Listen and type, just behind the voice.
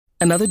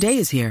Another day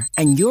is here,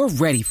 and you're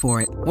ready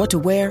for it. What to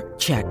wear?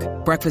 Check.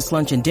 Breakfast,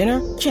 lunch, and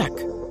dinner? Check.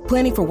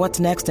 Planning for what's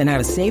next and how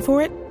to save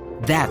for it?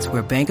 That's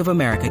where Bank of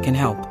America can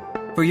help.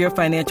 For your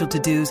financial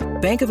to-dos,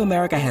 Bank of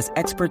America has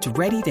experts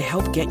ready to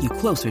help get you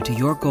closer to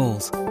your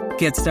goals.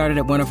 Get started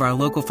at one of our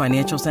local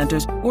financial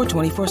centers or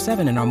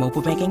 24/7 in our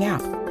mobile banking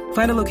app.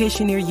 Find a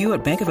location near you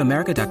at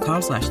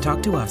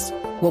bankofamerica.com/talktous.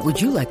 What would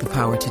you like the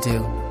power to do?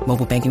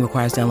 Mobile banking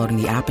requires downloading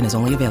the app and is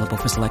only available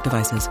for select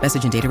devices.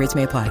 Message and data rates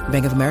may apply.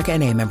 Bank of America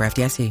N.A., member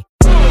FDIC.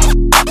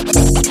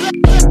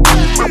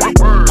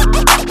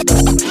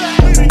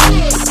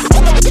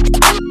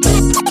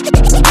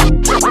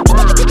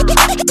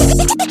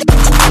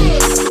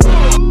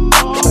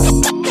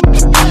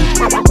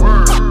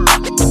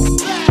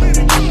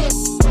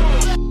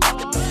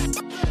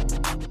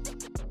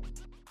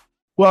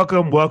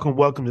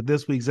 Welcome to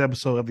this week's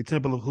episode of the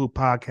Temple of Hoop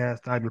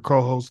podcast. I'm your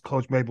co-host,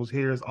 Coach Maples,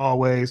 here as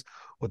always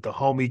with the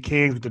homie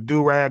Kings with the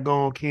do-rag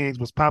on. Kings,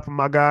 what's popping,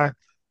 my guy?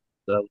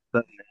 Man?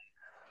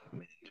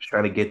 Just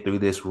trying to get through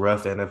this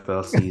rough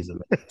NFL season.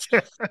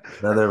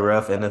 Another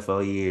rough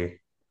NFL year.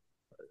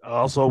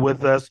 Also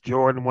with us,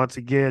 Jordan, once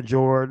again.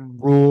 Jordan,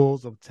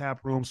 rules of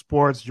Taproom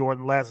Sports.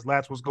 Jordan,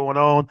 Lats, what's going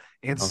on?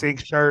 In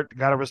sync shirt,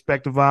 gotta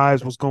respect the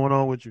vibes. What's going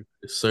on with you?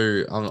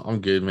 Sir, I'm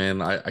good,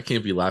 man. I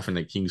can't be laughing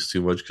at Kings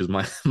too much because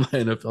my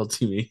NFL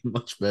team ain't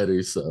much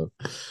better. So,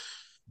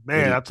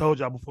 man, I told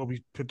y'all before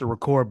we hit the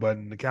record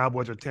button, the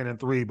Cowboys are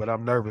 10-3, but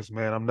I'm nervous,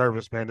 man.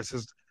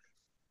 It's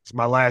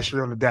my last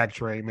year on the Dak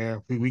train,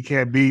 man. We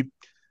can't beat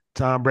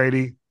Tom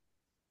Brady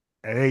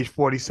at age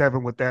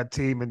 47 with that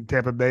team in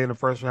Tampa Bay in the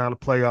first round of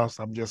the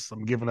playoffs.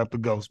 I'm giving up the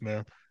ghost,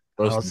 man.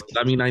 Does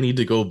that mean I need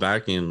to go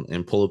back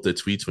and pull up the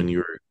tweets when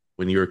you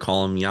were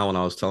calling me out when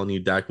I was telling you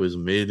Dak was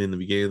mid in the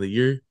beginning of the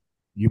year?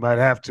 You might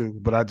have to,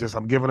 but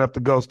I'm giving up the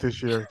ghost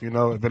this year. You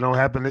know, if it don't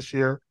happen this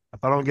year,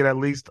 if I don't get at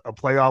least a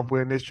playoff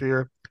win this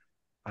year,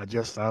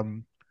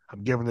 I'm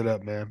giving it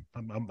up, man.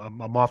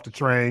 I'm off the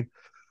train.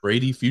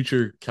 Brady,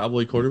 future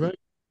Cowboy quarterback?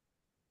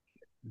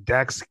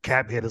 Dak's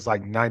cap hit is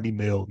like $90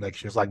 million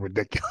next year. It's like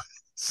ridiculous.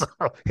 So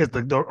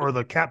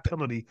the cap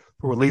penalty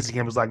for releasing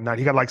him is like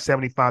he got like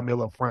 $75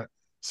 million up front.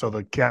 So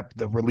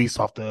the release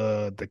off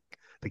the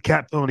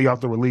cap penalty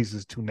off the release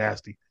is too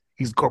nasty.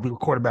 He's a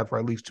quarterback for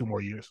at least 2 more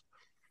years.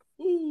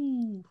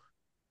 Ooh.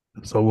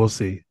 So we'll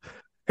see.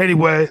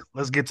 Anyway,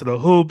 let's get to the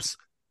hoops.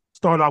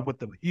 Start off with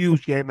the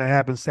huge game that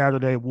happened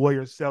Saturday,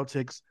 Warriors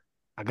Celtics.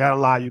 I gotta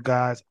lie, you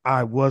guys,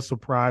 I was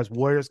surprised.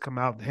 Warriors come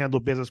out and handle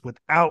business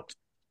without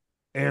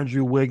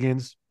Andrew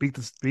Wiggins, beat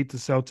the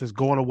Celtics,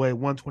 going away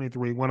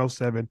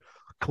 123-107.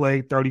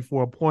 Clay,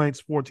 34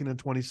 points, 14 and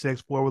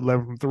 26, 4 of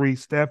 11 from 3.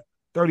 Steph,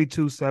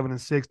 32, 7 and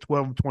 6,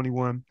 12 and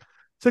 21,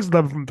 6 of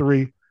 11 from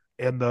 3.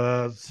 And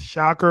the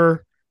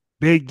shocker,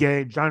 big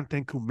game,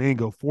 Jonathan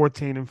Kuminga,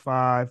 14 and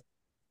 5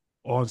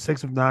 on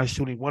 6 of 9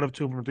 shooting, 1 of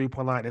 2 from the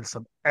 3-point line, and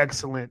some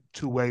excellent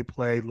two-way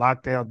play,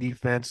 lockdown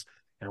defense,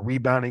 and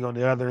rebounding on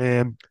the other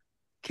end.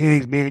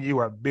 Kings, me and you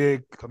are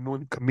big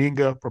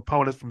Kuminga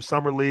proponents from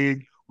Summer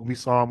League. We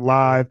saw him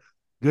live.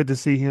 Good to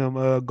see him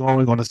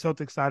going. On the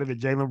Celtics side of it,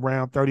 Jaylen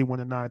Brown,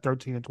 31-9,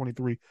 13 and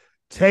 23.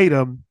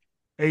 Tatum,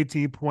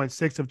 18 points,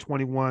 6 of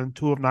 21,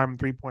 2 of 9 from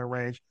three-point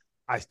range.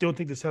 I still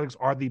think the Celtics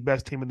are the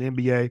best team in the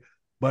NBA,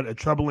 but a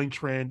troubling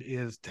trend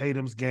is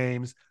Tatum's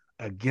games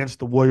against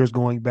the Warriors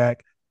going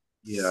back.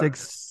 Yeah.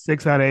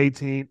 6 out of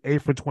 18,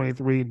 8 for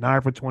 23,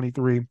 9 for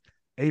 23,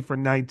 8 for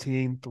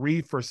 19,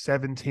 3 for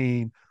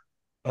 17.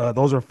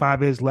 Those are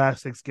 5 of his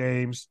last 6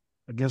 games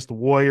against the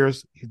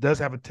Warriors. He does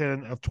have a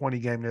 10 of 20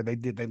 game there.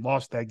 They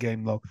lost that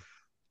game, though.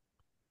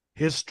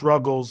 His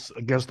struggles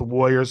against the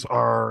Warriors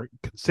are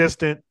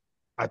consistent.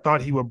 I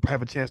thought he would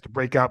have a chance to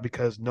break out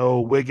because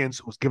no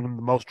Wiggins was giving him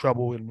the most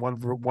trouble in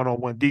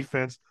one-on-one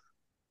defense,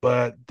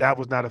 but that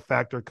was not a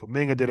factor.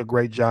 Kuminga did a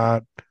great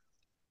job.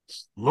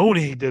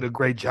 Looney did a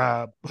great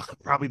job.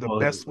 Probably the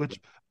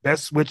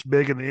best switch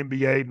big in the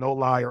NBA, no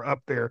liar,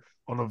 up there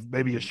on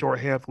maybe a short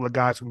handful of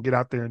guys who can get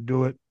out there and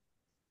do it.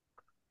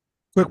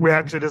 Quick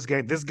reaction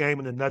to this game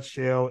in a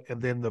nutshell,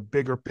 and then the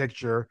bigger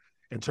picture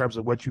in terms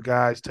of what you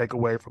guys take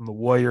away from the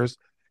Warriors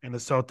and the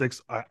Celtics.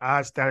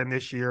 Odd stat in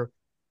this year.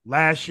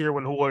 Last year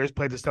when the Warriors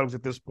played the Celtics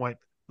at this point,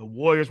 the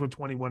Warriors were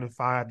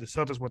 21-5. The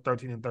Celtics were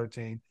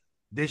 13-13.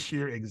 This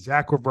year,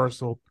 exact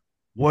reversal.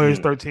 Warriors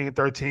 13-13,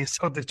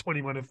 Celtics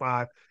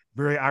 21-5.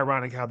 Very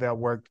ironic how that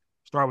worked.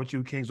 Start with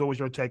you, Kings. What was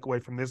your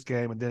takeaway from this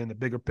game? And then in the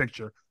bigger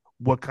picture,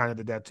 what kind of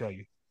did that tell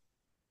you?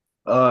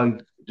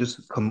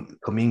 Just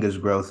Kuminga's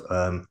growth.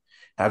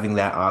 Having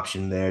that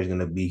option there is going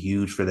to be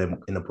huge for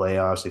them in the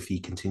playoffs if he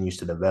continues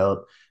to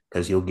develop,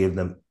 because he'll give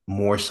them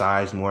more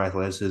size, more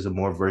athleticism,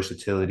 more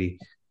versatility.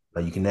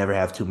 You can never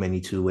have too many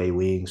two-way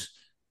wings.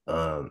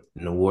 And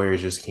the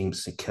Warriors just seem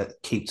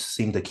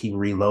to keep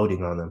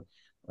reloading on them.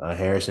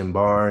 Harrison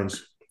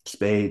Barnes,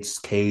 Spades,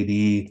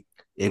 KD,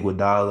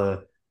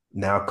 Iguodala,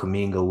 now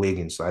Kuminga,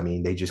 Wiggins. I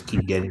mean, they just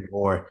keep getting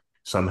more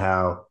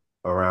somehow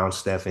around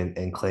Steph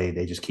and Clay.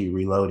 They just keep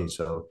reloading.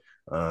 So,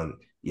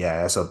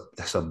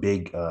 that's a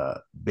big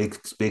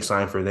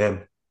sign for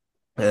them.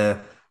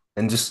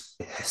 and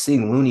just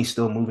seeing Looney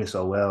still moving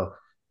so well,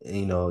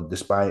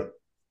 despite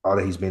all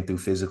that he's been through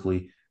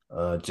physically,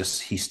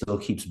 just he still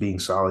keeps being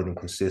solid and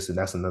consistent.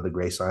 That's another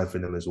great sign for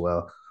them as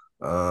well.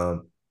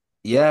 Um,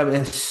 yeah,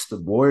 man, the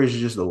Warriors are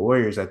just the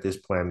Warriors at this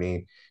point. I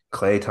mean,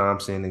 Klay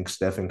Thompson and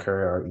Stephen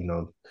Curry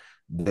are,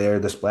 they're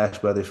the Splash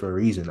Brothers for a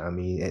reason. I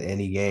mean, at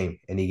any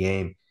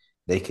game,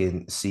 they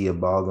can see a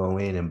ball go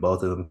in, and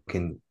both of them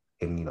can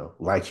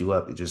light you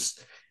up.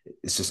 It's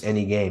just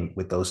any game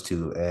with those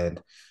two, and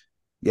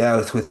yeah,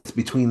 with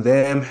between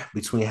them,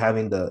 between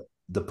having the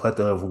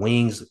plethora of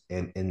wings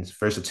and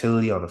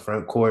versatility on the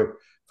front court,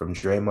 from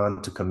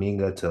Draymond to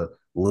Kaminga to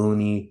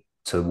Looney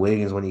to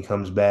Wiggins when he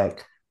comes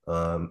back,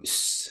 um,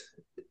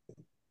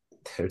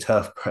 they're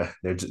tough, bro.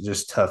 They're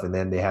just tough. And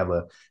then they have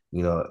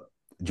you know,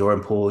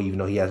 Jordan Poole, even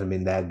though he hasn't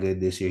been that good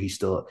this year, he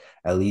still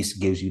at least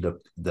gives you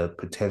the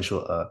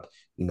potential,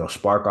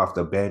 spark off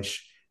the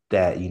bench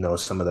that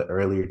some of the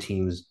earlier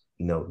teams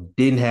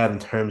didn't have in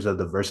terms of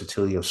the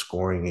versatility of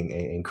scoring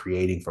and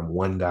creating from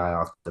one guy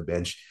off the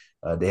bench.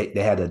 They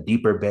had a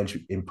deeper bench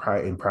in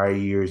prior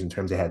years in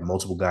terms they had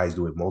multiple guys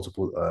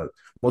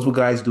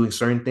doing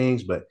certain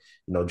things, but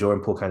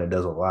Jordan Poole kind of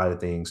does a lot of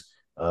things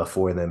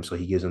for them, so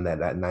he gives them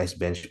that nice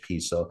bench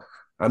piece. So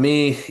I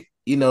mean,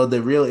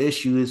 the real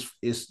issue is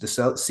the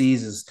Celtics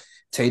is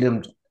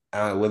Tatum,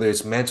 whether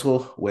it's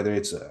mental, whether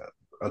it's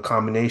a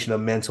combination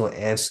of mental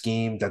and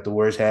scheme that the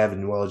Warriors have,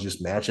 and well,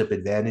 just matchup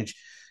advantage.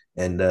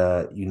 And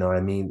I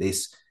mean,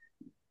 it's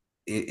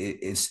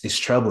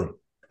troubling.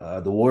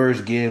 The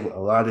Warriors give a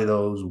lot of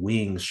those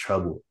wings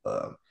trouble.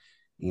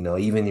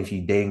 Even if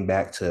you dating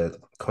back to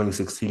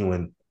 2016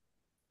 when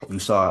you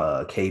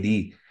saw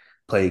KD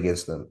play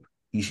against them,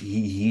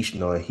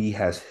 he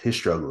has his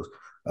struggles.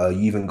 You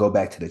even go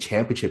back to the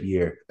championship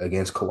year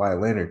against Kawhi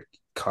Leonard.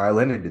 Kawhi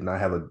Leonard did not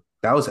have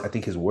that was, I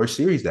think, his worst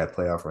series that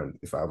playoff run,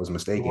 if I was It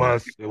mistaken.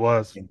 was. It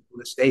was. And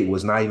Golden State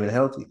was not even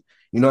healthy.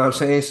 You know what I'm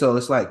saying? So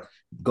it's like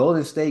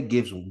Golden State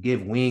give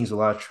wings a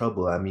lot of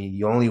trouble. I mean,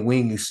 the only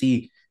wing you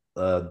see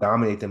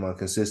dominate them on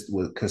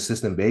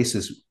consistent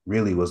basis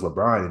really was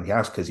LeBron, and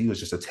that's because he was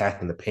just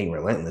attacking the paint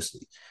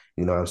relentlessly.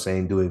 You know what I'm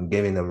saying?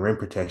 Giving them rim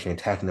protection,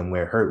 attacking them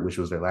where it hurt, which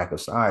was their lack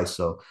of size.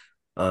 So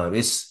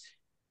it's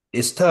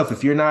tough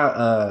if you're not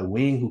a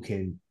wing who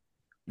can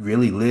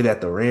really live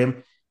at the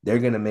rim. They're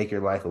gonna make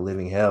your life a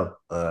living hell,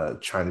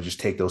 trying to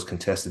just take those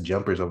contested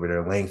jumpers over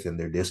their length and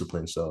their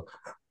discipline. So,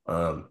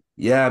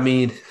 yeah, I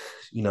mean,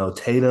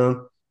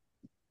 Tatum,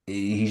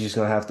 he's just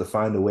gonna have to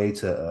find a way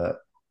to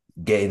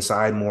get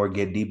inside more,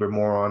 get deeper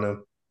more on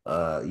him.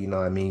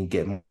 I mean,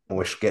 get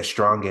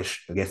strong,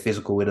 get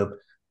physical with him,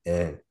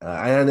 and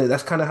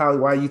that's kind of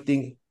why you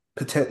think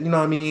potential. You know,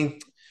 what I mean,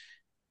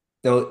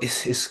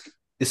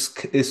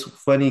 it's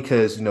funny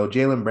because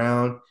Jaylen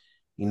Brown,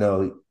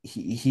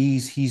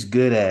 he's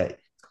good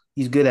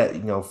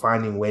at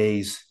finding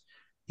ways.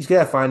 He's good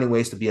at finding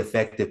ways to be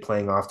effective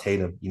playing off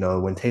Tatum.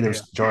 When Yeah.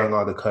 Tatum's drawing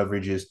all the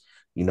coverages,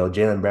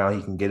 Jaylen Brown,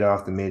 he can get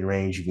off the mid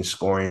range. He can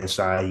score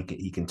inside.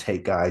 He can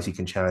take guys. He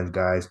can challenge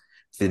guys.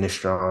 Finish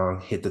strong.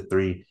 Hit the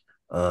three.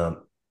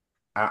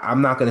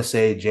 I'm not gonna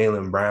say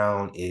Jaylen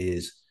Brown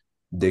is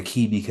the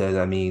key because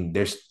I mean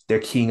they're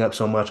keying up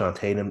so much on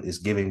Tatum is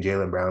giving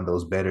Jaylen Brown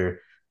those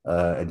better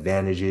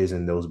advantages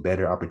and those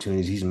better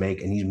opportunities he's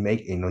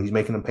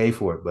making them pay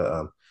for it.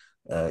 But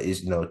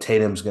is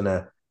Tatum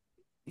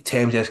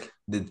just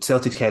the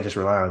Celtics can't just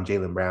rely on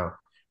Jaylen Brown,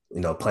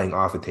 playing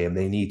off of Tatum.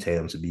 They need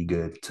Tatum to be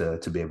good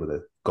to be able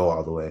to go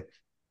all the way.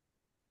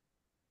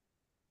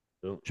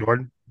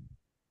 Jordan.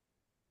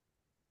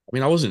 I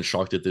mean, I wasn't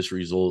shocked at this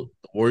result.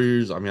 The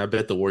Warriors, I mean, I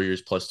bet the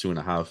Warriors plus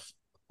 2.5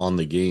 on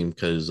the game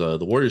because the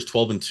Warriors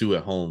 12-2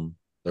 at home.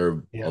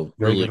 They're Yeah. a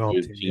Very really good home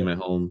good team. team Yeah. at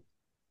home.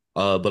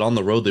 But on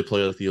the road, they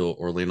play with the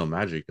Orlando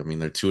Magic. I mean,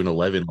 they're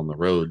 2-11 on the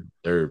road.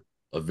 They're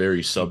a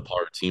very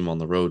subpar team on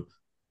the road.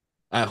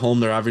 At home,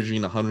 they're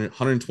averaging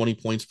 120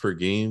 points per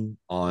game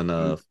on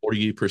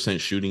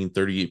 48% shooting,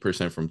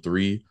 38% from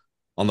three.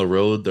 On the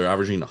road, they're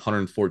averaging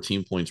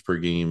 114 points per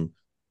game,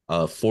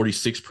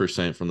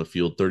 46% from the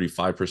field,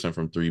 35%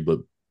 from three. But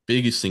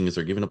biggest thing is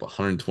they're giving up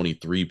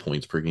 123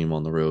 points per game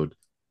on the road,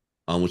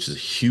 which is a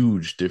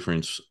huge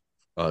difference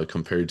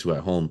compared to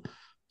at home.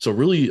 So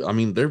really, I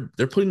mean, they're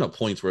putting up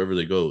points wherever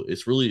they go.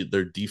 It's really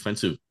their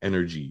defensive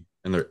energy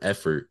and their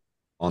effort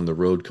on the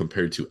road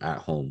compared to at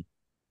home.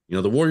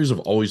 The Warriors have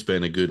always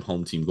been a good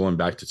home team going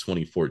back to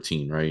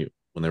 2014, right?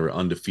 When they were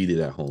undefeated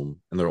at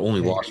home and their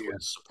only Yeah. loss Yeah.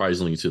 was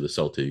surprisingly to the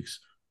Celtics.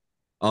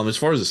 As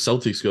far as the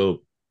Celtics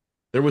go,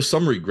 there was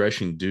some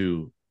regression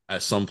due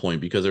at some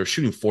point because they're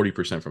shooting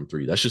 40% from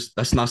three.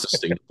 That's not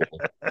sustainable.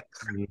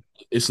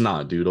 It's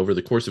not, dude. Over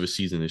the course of a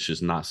season, it's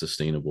just not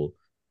sustainable.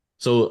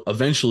 So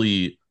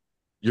eventually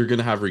you're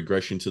gonna have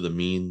regression to the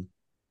mean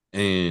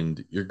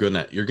and you're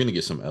gonna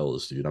get some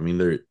L's, dude. I mean,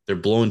 they're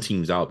blowing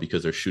teams out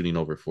because they're shooting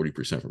over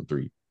 40% from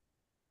three.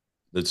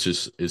 It's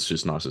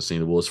just not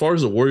sustainable. As far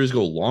as the Warriors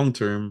go long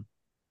term,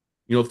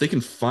 if they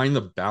can find the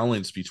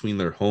balance between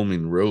their home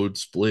and road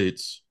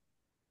splits,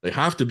 they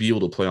have to be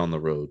able to play on the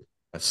road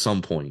at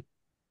some point.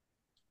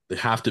 they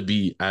have to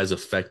be as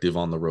effective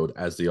on the road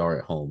as they are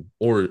at home,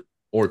 or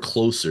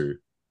closer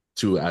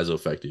to as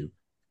effective.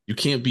 You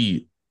can't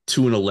be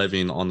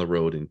 2-11 on the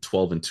road and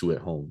 12-2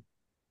 at home.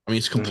 I mean,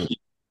 it's Mhm.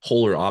 complete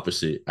polar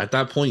opposite. At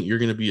that point, you're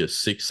going to be a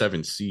 6,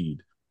 7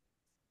 seed.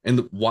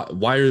 And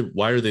why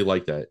are they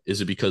like that?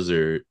 Is it because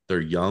they're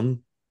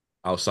young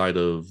outside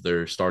of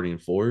their starting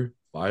 4,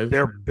 5?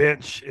 Their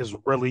bench is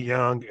really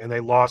young, and they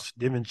lost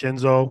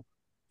DiVincenzo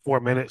for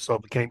a minute, so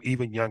it became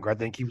even younger. I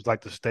think he was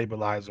like the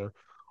stabilizer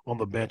on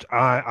the bench.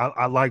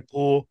 I like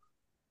Poole,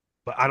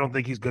 but I don't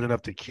think he's good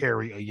enough to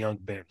carry a young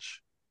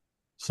bench.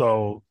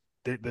 So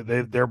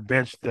their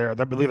bench there,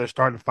 I believe their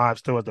starting five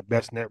still has the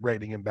best net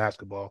rating in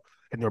basketball,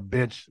 and their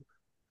bench,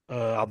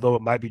 although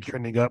it might be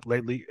trending up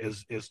lately,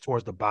 is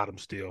towards the bottom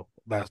still.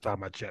 Last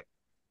time I checked.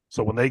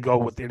 So when they go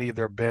with any of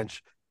their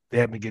bench, they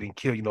haven't been getting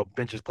killed.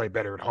 Benches play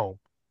better at home.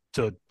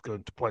 To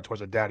point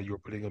towards the data you were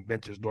putting in,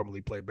 benches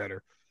normally play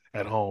better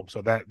at home.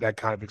 So that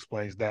kind of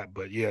explains that.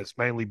 But yeah, it's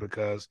mainly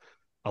because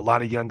a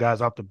lot of young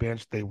guys off the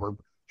bench, they were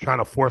trying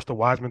to force the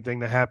Wiseman thing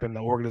to happen.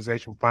 The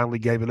organization finally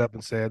gave it up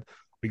and said,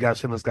 we got to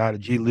send this guy to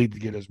G League to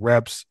get his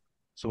reps.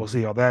 So we'll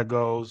see how that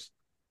goes.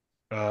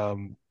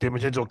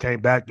 DiVincenzo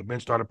came back. The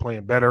bench started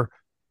playing better.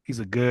 He's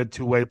a good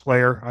two-way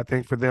player, I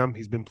think, for them.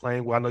 He's been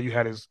playing well. I know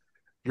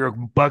you're a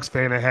Bucks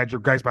fan that had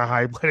your gripes about how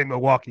he played in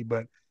Milwaukee,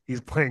 but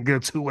he's playing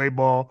good two-way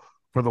ball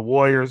for the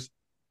Warriors.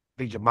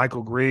 I think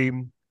JaMychal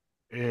Green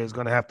is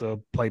going to have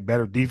to play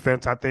better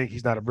defense. I think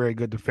he's not a very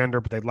good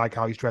defender, but they like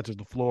how he stretches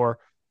the floor.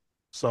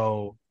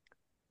 So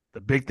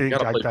the big You thing, got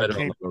to play better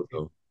on the road,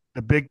 though.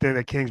 the big thing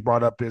that Kings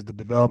brought up is the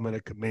development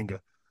of Kuminga,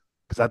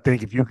 because I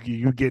think if you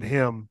get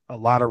him a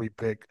lottery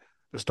pick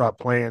to start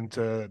playing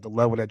to the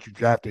level that you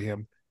drafted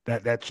him,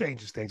 that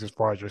changes things as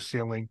far as your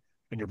ceiling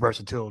and your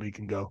versatility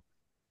can go.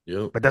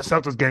 Yep. But that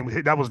Celtics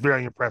game, that was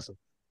very impressive.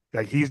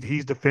 Like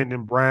he's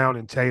defending Brown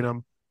and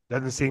Tatum,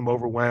 doesn't seem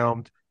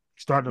overwhelmed.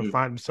 He's starting to Mhm.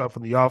 find himself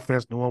in the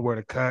offense, knowing where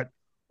to cut,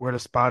 where to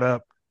spot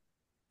up,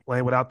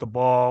 playing without the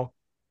ball.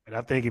 And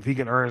I think if he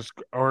can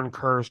earn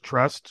Kerr's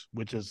trust,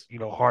 which is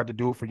hard to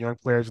do for young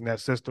players in that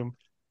system,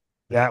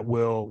 that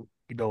will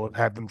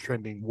have them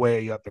trending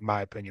way up. In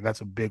my opinion,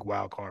 that's a big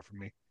wild card for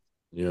me.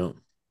 Yeah.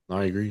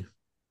 I agree.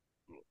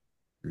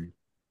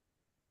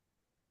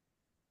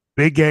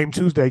 Big game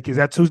Tuesday. Is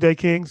that Tuesday,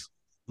 Kings,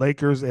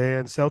 Lakers,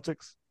 and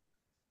Celtics?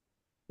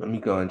 Let me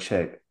go and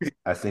check.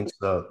 I think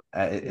so.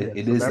 Yeah,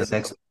 It so is the that's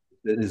next.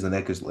 It is the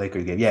next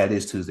Laker game. Yeah, it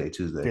is Tuesday.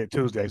 Tuesday. yeah,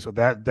 Tuesday. So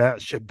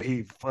that should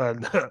be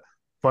fun,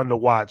 fun to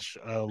watch.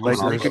 I'm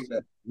Lakers.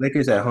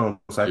 Lakers at home,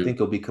 so I dude. think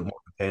it'll be more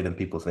competitive than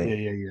people Yeah, think.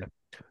 yeah, yeah.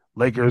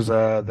 Lakers.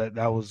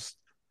 That was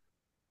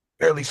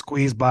barely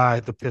squeezed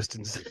by the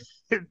Pistons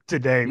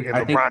today, and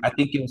LeBron. I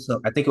think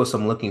it was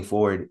some looking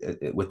forward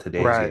with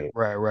today's Right, game.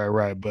 right, right,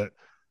 right. But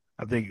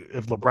I think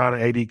if LeBron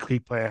and AD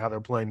keep playing how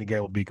they're playing, the game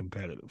will be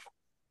competitive.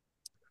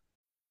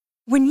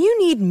 When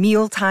you need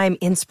mealtime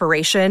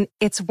inspiration,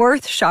 it's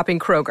worth shopping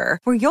Kroger,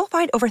 where you'll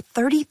find over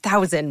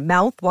 30,000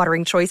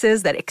 mouthwatering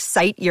choices that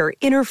excite your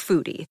inner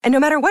foodie. And no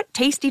matter what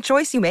tasty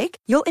choice you make,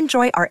 you'll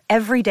enjoy our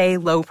everyday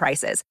low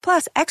prices,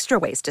 plus extra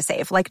ways to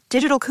save, like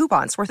digital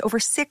coupons worth over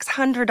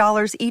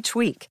 $600 each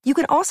week. You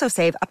can also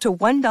save up to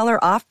 $1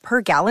 off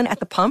per gallon at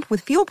the pump with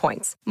fuel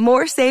points.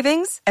 More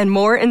savings and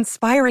more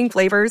inspiring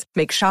flavors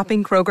make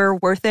shopping Kroger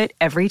worth it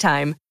every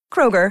time.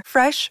 Kroger,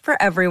 fresh for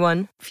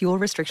everyone. Fuel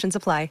restrictions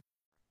apply.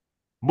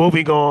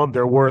 Moving on,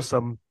 there were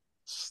some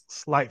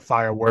slight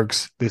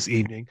fireworks this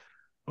evening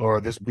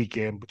or this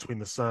weekend between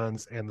the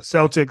Suns and the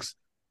Celtics.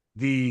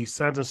 The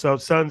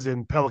Suns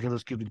and Pelicans,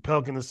 excuse me, the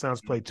Pelicans and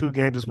Suns played two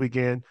games this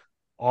weekend,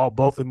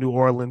 both in New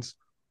Orleans.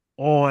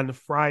 On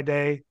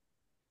Friday,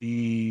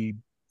 the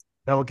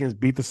Pelicans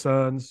beat the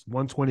Suns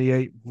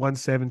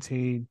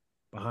 128-117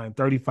 behind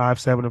 35,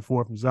 7 and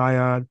 4 from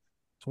Zion,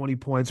 20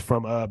 points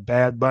from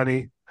Bad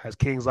Bunny, as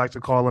Kings like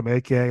to call him,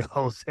 aka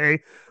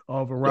Jose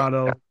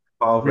Alvarado.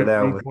 All for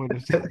that one.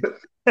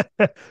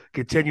 Three-pointers.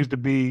 Continues to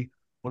be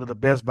one of the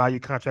best value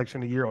contracts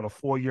in the year on a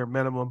 4-year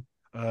minimum.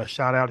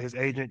 Shout out his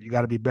agent. You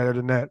got to be better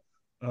than that.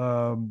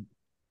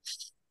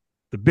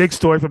 The big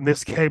story from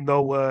this game,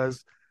 though,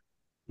 was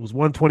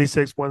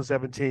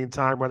 126-117,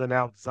 time running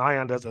out.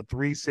 Zion does a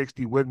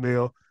 360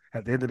 windmill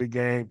at the end of the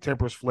game.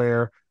 Tempers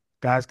flare.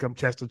 Guys come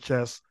chest to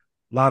chest.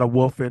 A lot of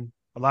wolfing,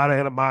 a lot of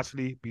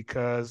animosity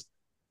because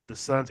the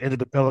Suns ended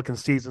the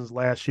Pelicans seasons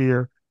last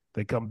year.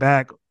 They come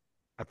back.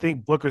 I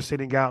think Booker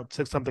sitting out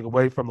took something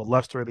away from the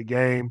luster of the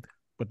game,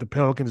 but the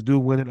Pelicans do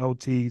win in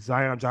OT.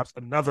 Zion drops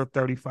another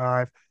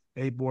 35,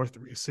 8 boards,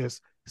 3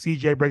 assists.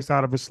 CJ breaks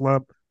out of his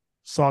slump.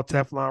 Saw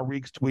Teflon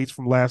Reek's tweets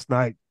from last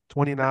night,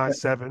 29,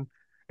 7,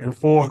 and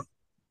 4.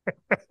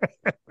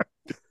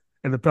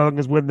 And the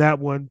Pelicans win that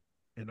one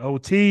in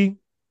OT.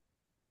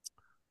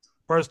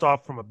 First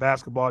off, from a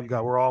basketball,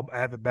 we're all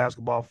avid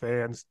basketball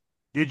fans.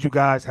 Did you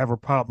guys have a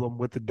problem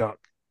with the dunk?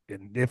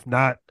 And if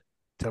not,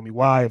 tell me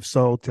why. If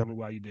so, tell me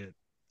why you did.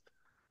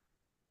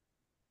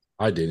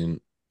 I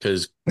didn't,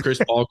 because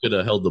Chris Paul could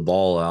have held the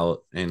ball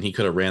out and he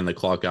could have ran the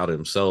clock out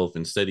himself.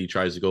 Instead, he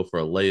tries to go for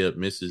a layup,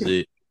 misses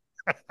it.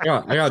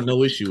 I got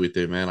no issue with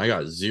it, man. I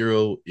got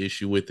zero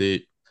issue with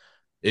it.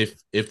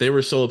 If they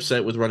were so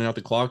upset with running out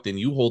the clock, then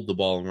you hold the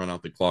ball and run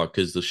out the clock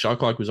because the shot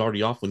clock was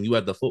already off when you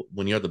had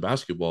the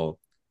basketball.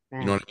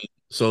 You know Mm. what I mean?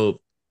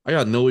 So I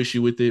got no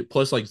issue with it.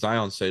 Plus, like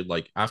Zion said,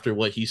 like after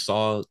what he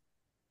saw,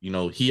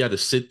 he had to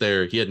sit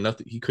there. He had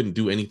nothing. He couldn't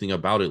do anything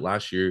about it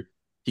last year.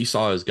 He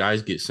saw his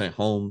guys get sent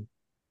home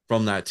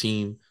from that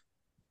team.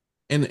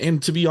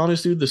 And to be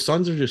honest, dude, the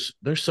Suns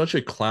they're such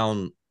a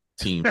clown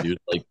team, dude.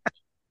 Like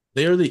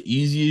they are the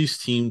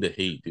easiest team to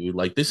hate, dude.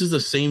 Like this is the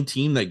same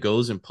team that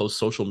goes and posts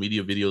social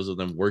media videos of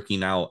them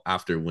working out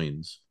after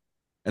wins.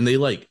 And they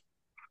like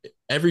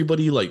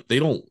everybody like they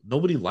don't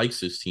nobody likes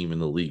this team in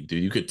the league,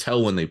 dude. You could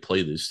tell when they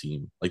play this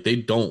team. Like they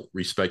don't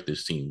respect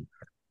this team.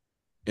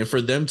 And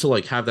for them to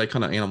like have that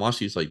kind of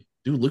animosity, it's like,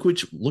 dude, look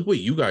what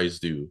you guys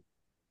do.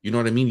 You know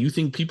what I mean? You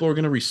think people are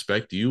gonna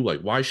respect you?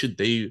 Like, why should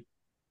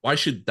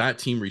that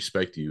team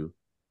respect you?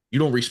 You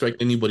don't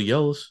respect anybody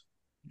else.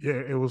 Yeah,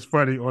 it was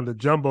funny on the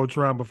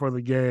jumbotron before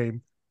the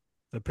game.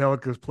 The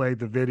Pelicans played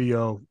the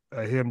video,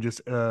 him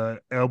just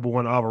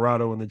elbowing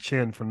Alvarado in the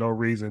chin for no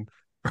reason,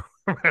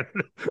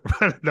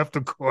 running up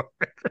the court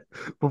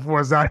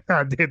before Zion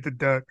did the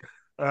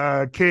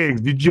dunk.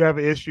 Kings, did you have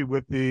an issue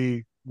with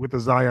the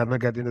Zion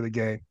dunk at the end of the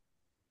game?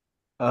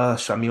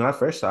 So I mean, when I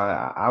first saw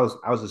it, I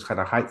was just kind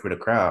of hyped for the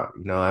crowd.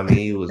 I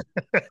mean, it was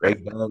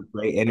great dunk,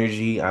 great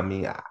energy. I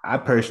mean, I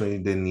personally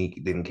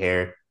didn't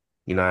care.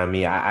 What I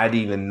mean? I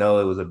didn't even know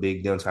it was a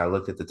big deal until I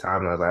looked at the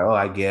time and I was like, oh,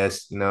 I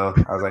guess. I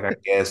was like, I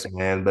guess,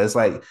 man. But it's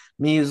like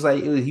me, it's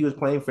like he was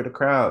playing for the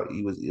crowd.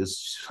 He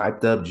was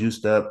hyped up,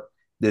 juiced up.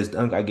 There's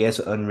dunk, I guess,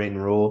 an unwritten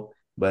rule,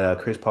 but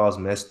Chris Paul's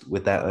messed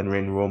with that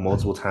unwritten rule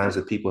multiple times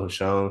that people have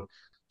shown.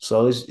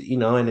 So it's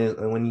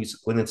and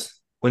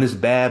when it's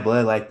bad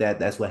blood like that,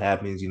 that's what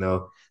happens.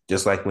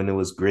 Just like when it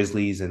was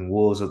Grizzlies and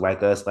Wolves was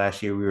like us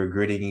last year, we were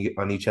gritting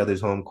on each other's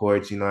home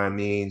courts. You know what I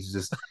mean? It's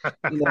just,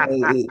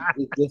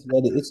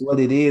 it's what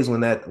it is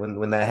when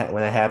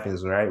that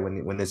happens, right?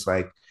 When it's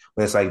like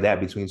that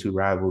between two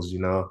rivals,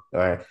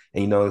 or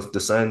and the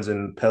Suns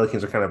and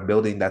Pelicans are kind of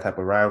building that type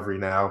of rivalry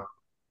now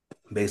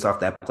based off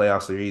that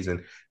playoff series,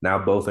 and now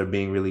both are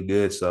being really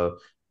good. So,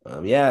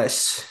 yeah,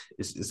 that's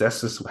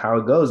just how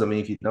it goes. I mean,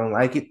 if you don't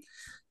like it,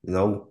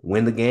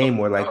 win the game,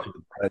 or like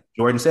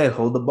Jordan said,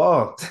 hold the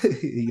ball.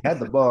 He had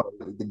the ball.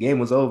 The game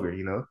was over.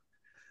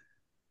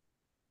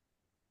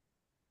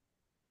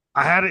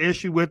 I had an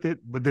issue with it,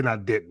 but then I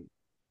didn't.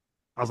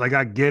 I was like,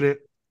 I get it.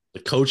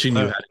 The coaching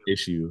you had an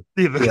issue.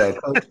 Yeah,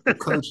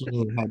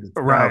 coaching had the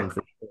Right, problem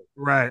for sure.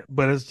 right.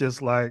 But it's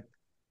just like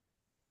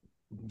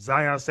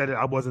Zion said it.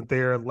 I wasn't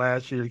there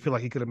last year. He feel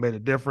like he could have made a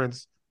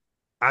difference.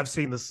 I've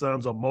seen the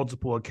Suns on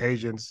multiple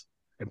occasions,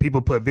 and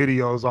people put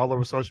videos all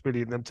over social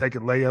media of them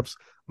taking layups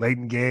late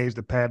in games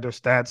to pad their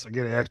stats or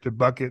get an extra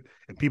bucket,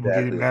 and people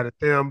getting Exactly. mad at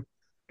them.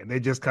 And they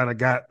just kind of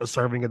got a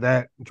serving of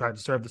that and tried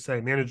to serve the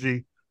same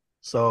energy.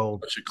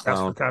 So Such a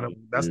that's the clown, kind of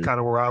that's dude. kind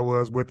of where I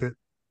was with it.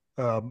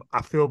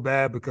 I feel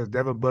bad because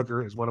Devin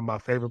Booker is one of my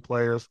favorite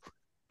players.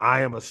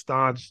 I am a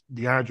staunch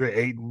DeAndre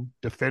Ayton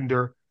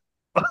defender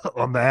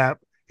on the app.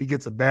 He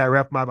gets a bad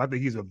rep mob. I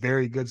think he's a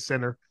very good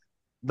center.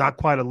 Not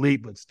quite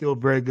elite, but still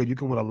very good. You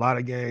can win a lot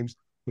of games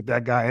with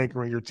that guy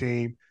anchoring your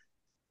team.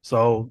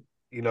 So,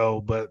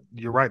 but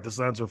you're right. The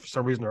Suns are, for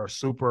some reason, are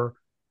super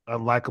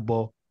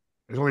unlikable.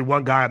 There's only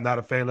one guy I'm not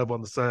a fan of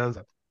on the Suns.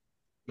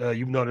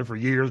 You've known him for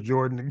years,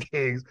 Jordan and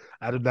Kings.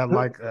 I did not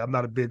like. I'm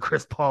not a big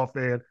Chris Paul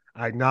fan.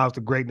 I acknowledge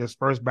the greatness.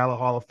 First ballot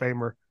Hall of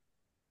Famer,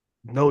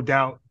 no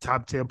doubt,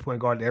 top 10 point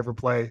guard to ever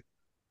play.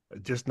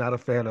 Just not a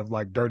fan of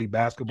like dirty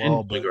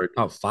basketball. And point But guard,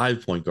 top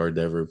 5 point guard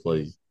to ever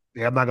play.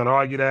 yeah, I'm not going to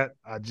argue that.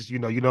 I just, you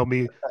know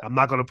me. I'm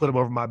not going to put him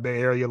over my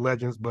Bay Area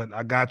legends, but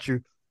I got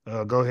you.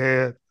 Go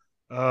ahead.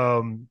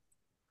 Um,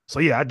 so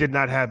yeah, I did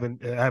not have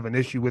an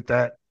issue with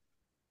that.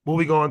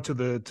 Moving on to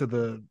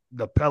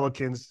the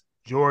Pelicans,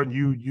 Jordan,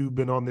 you've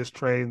been on this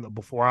train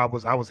before. I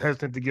was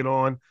hesitant to get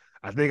on.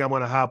 I think I'm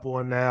going to hop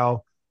on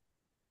now.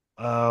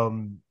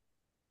 Um,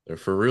 They're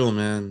for real,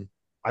 man.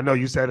 I know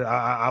you said it.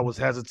 I was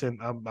hesitant.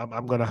 I'm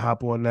going to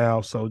hop on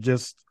now. So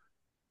just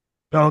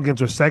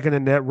Pelicans are second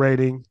in net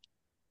rating,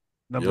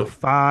 number Yep.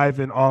 5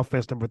 in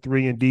offense, number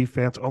 3 in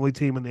defense. Only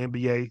team in the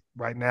NBA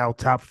right now,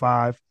 top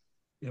 5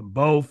 in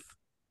both.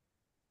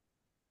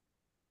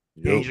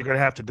 Games Yep. you're going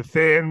to have to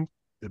defend.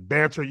 The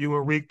banter you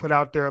and Reek put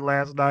out there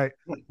last night,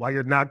 while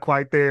you're not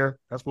quite there,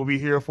 that's what we're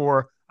here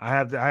for. I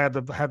had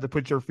to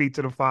put your feet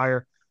to the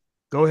fire.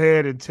 Go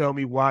ahead and tell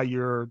me why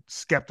you're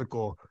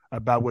skeptical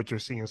about what you're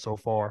seeing so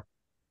far.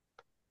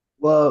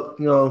 Well,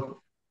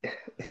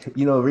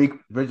 Reek,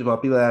 first of all,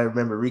 people that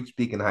remember Reek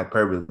speaking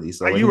hyperbole.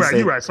 So when You're he right.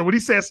 You're said right. So when he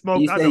said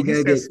smoke, he I said know he's he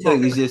gonna said get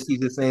cooked, smoke. he's just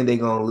saying they're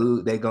gonna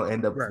lose, they're gonna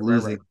end up Right,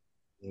 right, right. losing,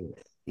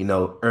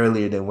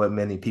 earlier than what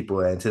many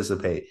people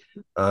anticipate.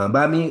 But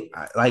I mean,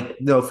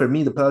 for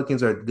me, the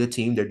Pelicans are a good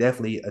team. They're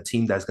definitely a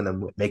team that's gonna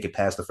make it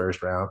past the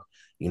first round.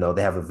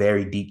 They have a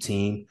very deep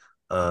team.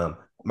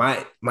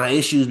 My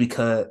issues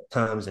because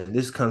comes, and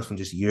this comes from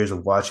just years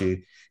of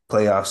watching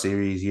playoff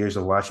series, years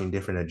of watching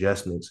different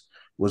adjustments,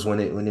 was when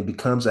it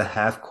becomes a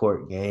half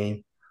court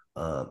game.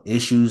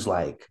 issues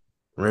like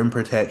rim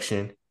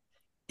protection,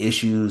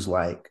 issues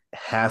like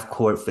half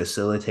court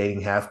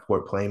facilitating, half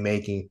court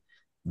playmaking,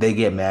 they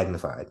get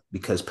magnified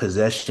because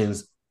possession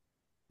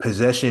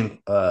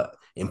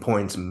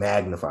importance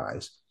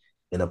magnifies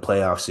in a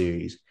playoff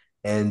series,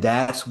 and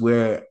that's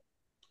where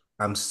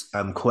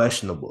I'm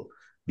questionable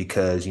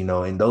because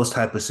in those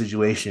type of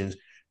situations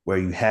where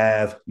you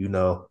have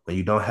when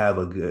you don't have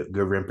a good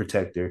rim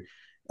protector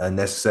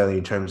necessarily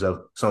in terms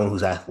of someone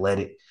who's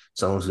athletic,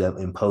 someone who's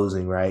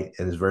imposing, right,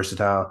 and is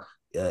versatile.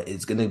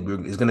 It's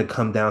gonna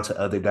come down to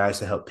other guys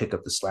to help pick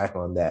up the slack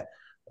on that.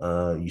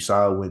 You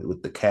saw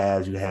with the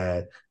Cavs, you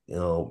had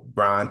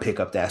Brian pick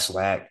up that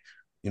slack.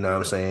 You know what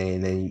I'm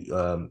saying? And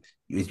then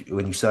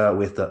when you saw it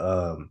with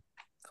the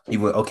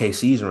even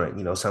OKC's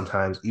run,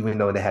 sometimes even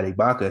though they had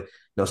Ibaka,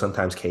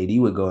 sometimes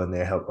KD would go in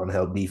there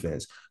help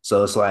defense.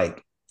 So it's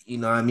like,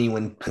 what I mean,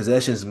 when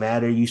possessions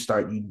matter, you're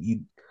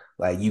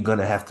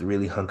gonna have to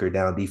really hunker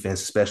down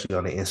defense, especially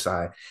on the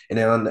inside. And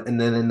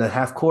then in the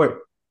half court,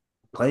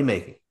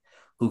 playmaking,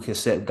 who can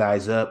set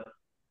guys up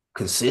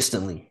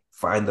consistently,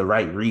 find the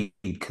right read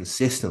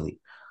consistently.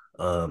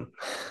 I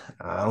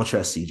don't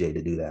trust CJ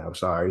to do that. I'm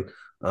sorry.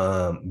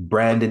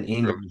 Brandon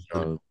Ingram.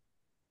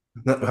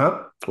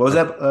 Huh? What was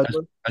that?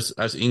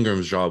 That's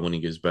Ingram's job when he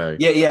gets back.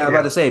 Yeah. I'm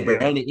about to say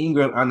Brandon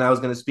Ingram. I was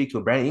going to speak to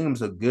it. Brandon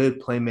Ingram's a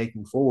good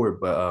playmaking forward,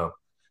 but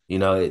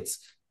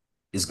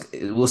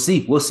we'll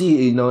see. We'll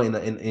see. In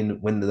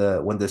when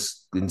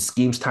the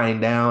scheme's tying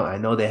down. I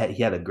know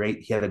he had a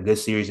good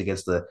series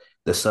against the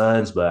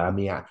Suns, but I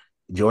mean,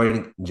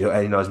 Jordan,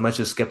 as much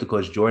as skeptical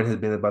as Jordan has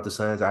been about the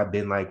Suns, I've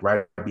been like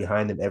right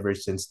behind them ever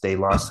since they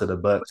lost to the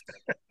Bucks.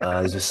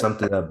 It's just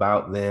something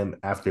about them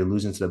after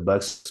losing to the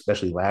Bucks,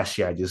 especially last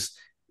year.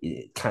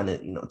 It kind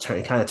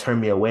of turned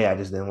me away. I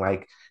just didn't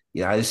like,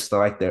 I just don't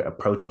like their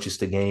approaches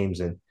to games,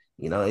 and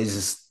it's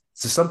just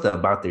something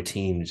about their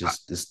team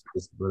just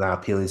not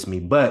appealing to me.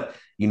 But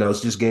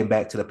it's just getting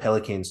back to the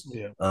Pelicans.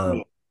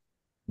 Brandon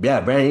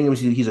Ingram,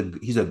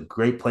 he's a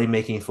great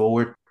playmaking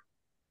forward.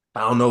 I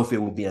don't know if it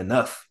will be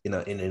enough in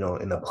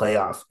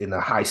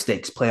a high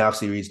stakes playoff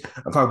series.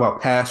 I'm talking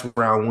about past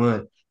round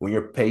one when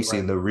you're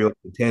facing the real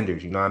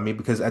contenders. You know what I mean?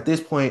 Because at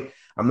this point,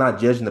 I'm not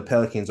judging the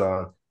Pelicans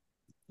on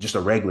just a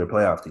regular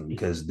playoff team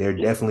because they're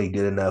definitely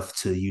good enough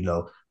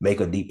to make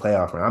a deep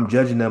playoff run. I'm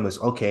judging them as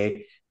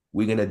okay.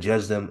 We're gonna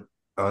judge them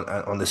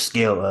on the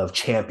scale of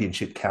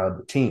championship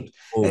caliber teams,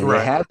 and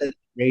they have the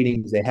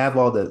ratings, they have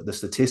all the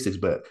statistics.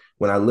 But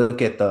when I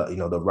look at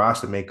the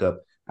roster makeup,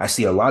 I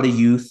see a lot of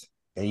youth.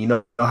 And you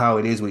know how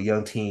it is with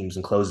young teams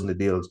and closing the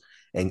deals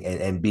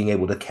and being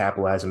able to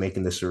capitalize and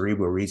making the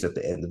cerebral reads at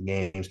the end of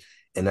games.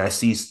 And I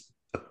see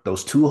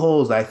those two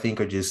holes I think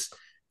are just,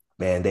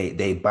 man,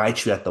 they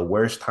bite you at the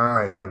worst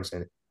times.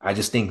 And I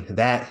just think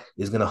that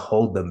is going to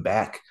hold them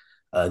back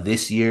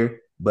this year.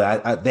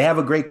 But they have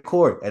a great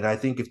core. And I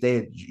think if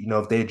they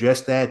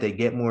address that, they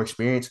get more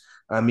experience.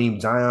 I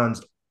mean, Zion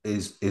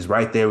is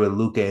right there with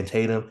Luka and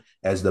Tatum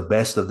as the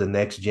best of the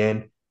next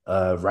gen.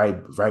 Right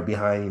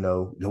behind,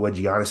 what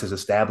Giannis has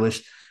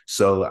established.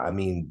 So, I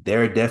mean,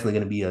 they're definitely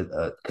going to be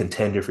a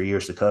contender for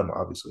years to come,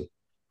 obviously.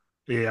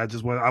 Yeah,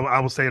 I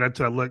was saying that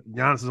too. Look,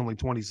 Giannis is only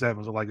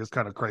 27, so it's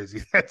kind of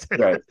crazy.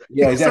 Right.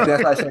 Yeah, exactly.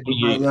 That's why I said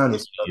behind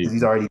Giannis because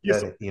he's already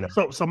done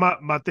it. So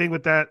my thing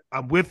with that,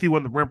 I'm with you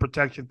on the rim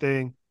protection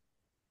thing.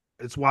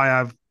 It's why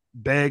I've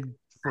begged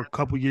for a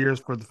couple years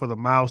for the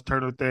Miles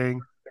Turner thing.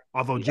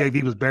 Although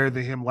JV was better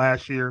than him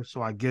last year, so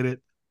I get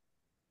it.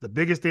 The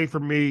biggest thing for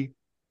me.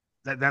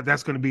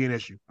 That's going to be an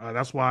issue.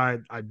 That's why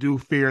I do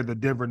fear the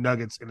Denver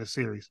Nuggets in the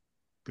series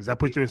because that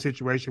puts you in a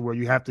situation where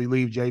you have to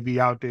leave JV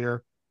out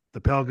there.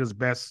 The Pelicans'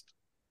 best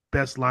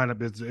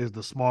lineup is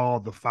the small,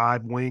 the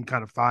five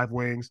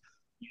wings.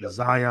 Yep.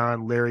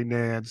 Zion, Larry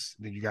Nance.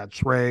 Then you got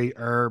Trey,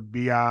 Herb,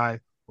 Bi,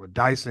 or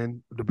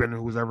Dyson, depending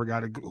on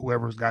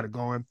whoever's got it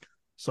going.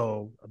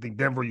 So I think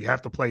Denver, you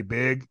have to play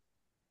big.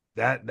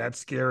 That's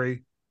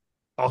scary.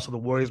 Also the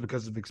Warriors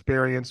because of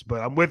experience,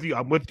 but I'm with you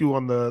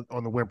on the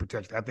rim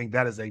protection. I think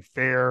that is a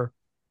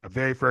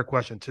very fair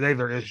question. Today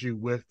their issue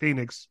with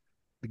Phoenix,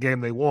 the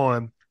game they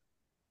won,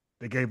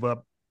 they gave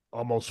up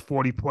almost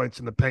 40 points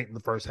in the paint in the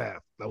first half.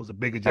 That was a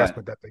big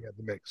adjustment that they had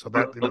to make. So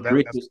that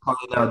Rick was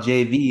calling out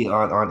JV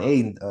on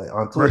Aiden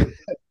on Twitter.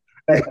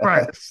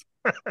 Right.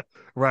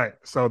 Right.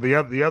 So the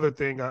other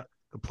thing, the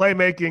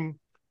playmaking,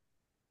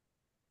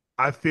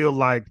 I feel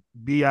like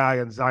Bi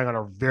and Zion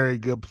are very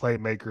good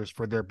playmakers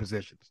for their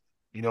positions.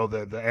 The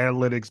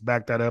analytics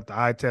back that up. The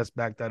eye test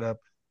back that up.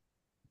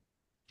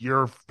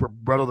 Your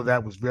rebuttal to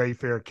that was very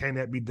fair. Can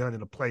that be done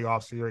in a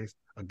playoff series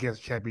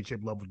against championship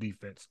level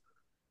defense?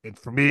 And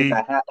for me,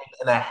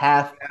 in a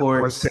half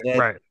court set,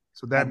 right.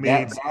 So that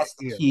means that's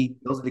the key.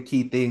 Those are the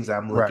key things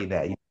I'm looking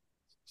at.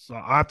 So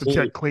I have to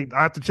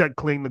check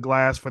clean the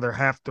glass for their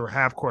half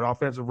court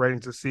offensive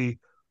ratings to see.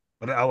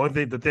 But I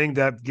think the thing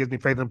that gives me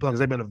faith in the Pelicans,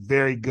 they've been a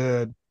very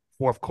good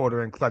fourth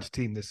quarter and clutch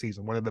team this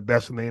season, one of the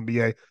best in the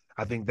NBA.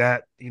 I think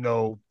that,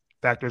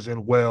 factors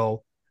in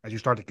well as you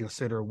start to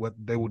consider what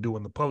they will do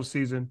in the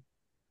postseason.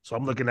 So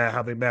I'm looking at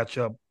how they match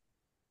up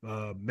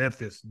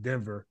Memphis,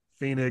 Denver,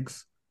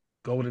 Phoenix,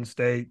 Golden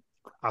State.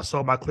 I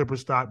saw my Clippers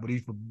stock, but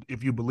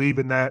if you believe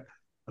in that,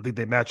 I think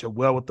they match up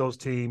well with those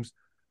teams.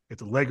 If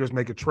the Lakers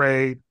make a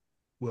trade,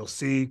 we'll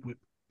see.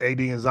 AD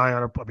and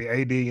Zion AD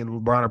and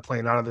LeBron are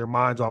playing out of their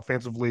minds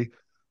offensively.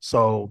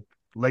 So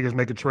Lakers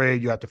make a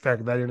trade, you have to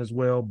factor that in as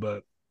well.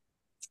 But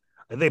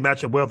if they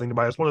match up well with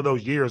anybody, it's one of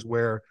those years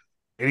where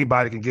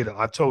anybody can get it.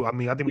 I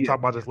think we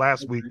talked about this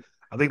last week.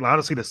 I think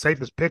honestly the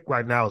safest pick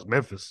right now is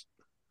Memphis.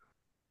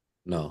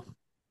 No.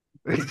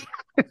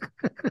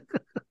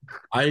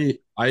 I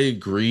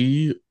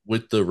agree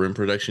with the rim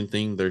protection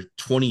thing. They're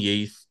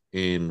 28th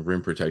in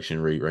rim protection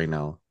rate right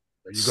now.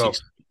 There you go.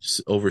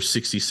 Over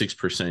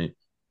 66%.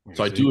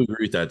 So I do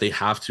agree with that. They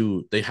have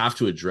to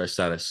address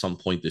that at some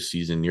point this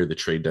season near the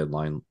trade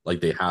deadline.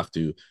 Like they have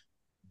to.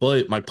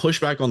 But my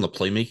pushback on the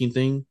playmaking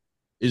thing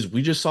is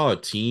we just saw a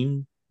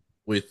team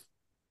with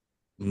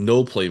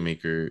no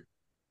playmaker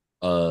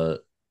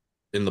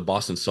in the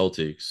Boston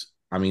Celtics.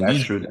 I mean,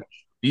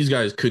 these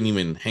guys couldn't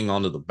even hang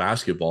on to the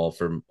basketball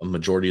for a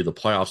majority of the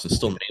playoffs and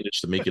still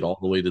managed to make it all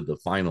the way to the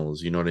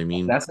finals. You know what I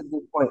mean? That's a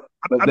good point.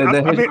 But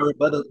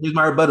here's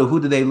my rebuttal. Who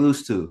did they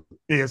lose to?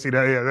 Yeah, see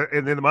that. Yeah,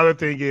 and then the other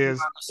thing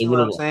is, see what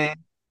I'm saying?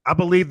 I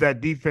believe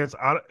that defense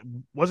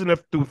wasn't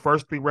it through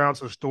first 3 rounds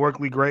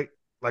historically great.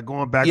 Like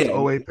going back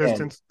to 08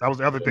 Pistons, that was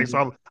the other thing.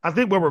 So I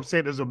think what we're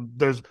saying is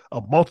there's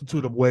a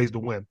multitude of ways to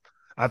win.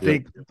 I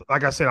think,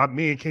 like I said,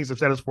 me and Kings have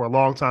said this for a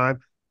long time.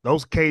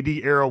 Those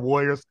KD era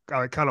Warriors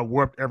kind of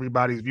warped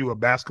everybody's view of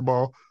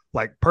basketball.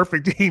 Like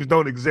perfect teams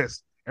don't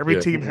exist. Every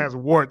team has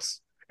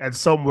warts at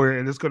somewhere,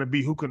 and it's going to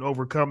be who can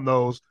overcome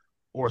those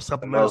or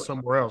something else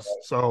somewhere else.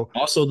 So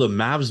also the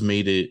Mavs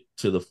made it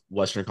to the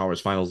Western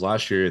Conference Finals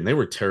last year, and they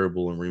were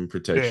terrible in rim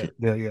protection.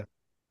 Yeah.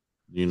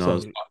 You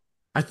know, so,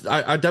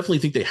 I definitely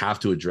think they have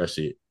to address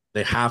it.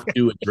 They have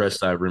to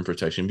address that rim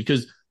protection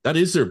because that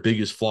is their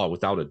biggest flaw,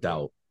 without a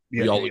doubt.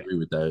 We all agree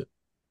with that.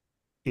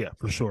 Yeah,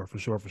 for sure. I was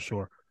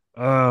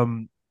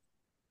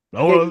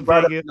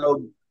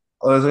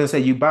going to say,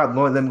 you brought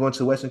them going to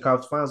the Western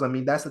Conference Finals. I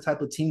mean, that's the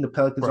type of team the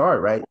Pelicans are,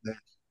 right?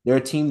 They're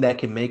a team that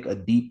can make a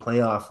deep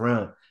playoff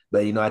run.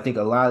 But, I think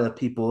a lot of the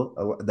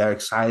people that are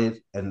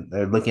excited and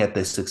they're looking at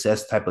the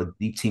success type of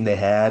deep team they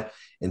had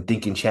and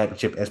thinking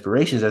championship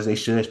aspirations as they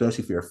should,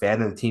 especially if you're a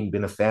fan of the team,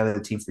 been a fan of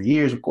the team for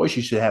years. Of course,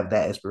 you should have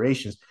that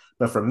aspirations.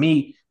 But for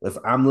me, if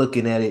I'm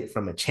looking at it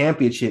from a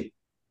championship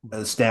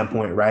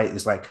standpoint, right,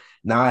 it's like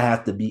now I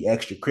have to be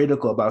extra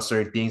critical about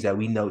certain things that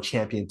we know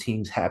championship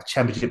teams have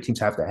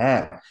to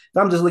have. If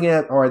I'm just looking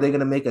at, are they going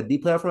to make a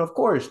deep playoff run? Of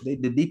course, the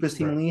deepest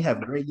team in the league have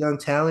great young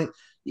talent.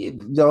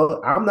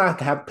 I'm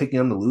not picking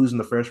them to lose in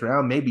the first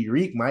round. Maybe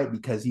Reek might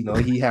because he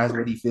has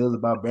what he feels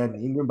about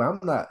Brandon Ingram, but I'm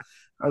not.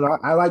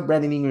 I like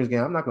Brandon Ingram's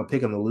game. I'm not going to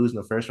pick him to lose in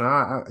the first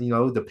round.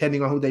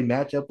 Depending on who they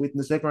match up with in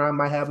the second round, I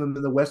might have them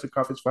in the Western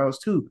Conference Finals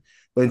too.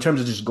 But in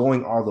terms of just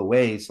going all the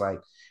way, it's like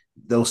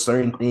those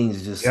certain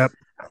things just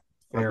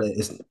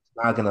it's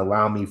not going to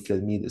allow me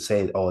to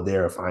say, oh,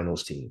 they're a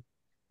finals team.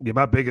 Yeah,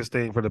 my biggest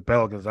thing for the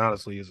Pelicans,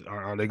 honestly, is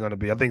are they going to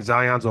be? I think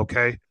Zion's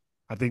okay.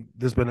 I think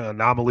there's been an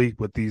anomaly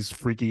with these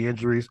freaky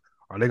injuries.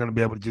 Are they going to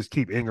be able to just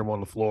keep Ingram on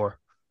the floor?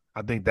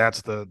 I think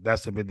that's the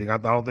big thing. I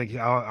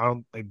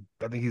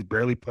think he's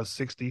barely plus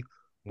 60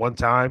 one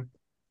time.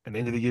 And the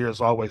end of the year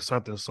is always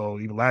something. So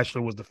even last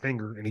year was the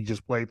finger, and he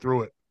just played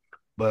through it.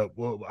 But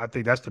I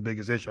think that's the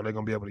biggest issue. Are they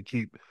going to be able to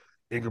keep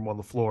Ingram on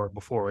the floor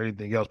before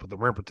anything else? But the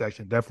rim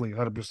protection, definitely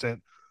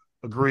 100%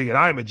 agree. And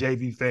I'm a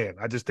JV fan.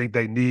 I just think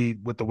they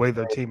need, with the way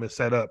their team is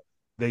set up,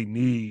 they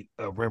need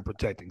a rim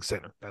protecting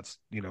center. That's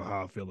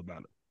how I feel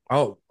about it.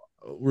 Oh,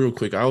 real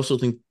quick, I also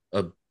think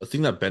a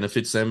thing that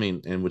benefits them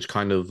and which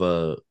kind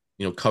of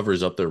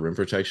covers up their rim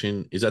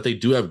protection is that they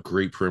do have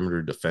great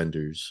perimeter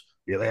defenders.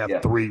 Yeah, they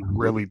have three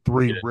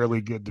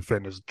really good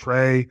defenders: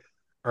 Trey,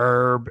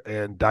 Herb,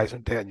 and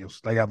Dyson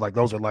Daniels. They have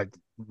those are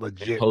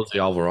legit. And Jose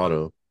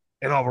Alvarado.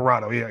 And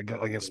Alvarado,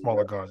 against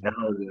smaller guards.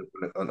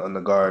 On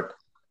the guard.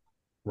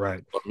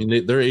 Right. I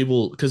mean, they're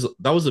able, because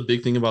that was the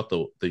big thing about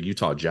the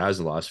Utah Jazz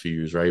the last few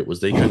years, right? Was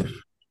they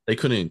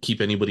couldn't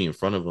keep anybody in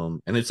front of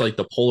them, and it's like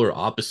the polar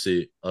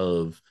opposite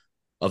of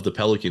the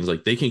Pelicans.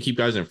 Like they can keep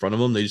guys in front of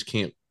them, they just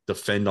can't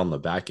defend on the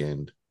back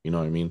end. You know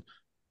what I mean?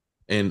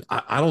 And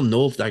I don't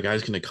know if that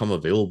guy's going to come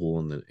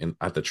available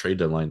at the trade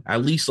deadline,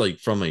 at least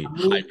from a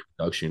high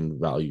production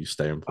value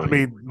standpoint. I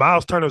mean,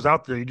 Miles Turner's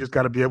out there. You just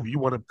got to be able. You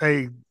want to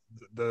pay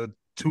the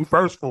 2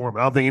 first for him.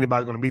 I don't think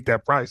anybody's going to meet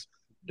that price.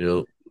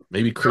 Yeah.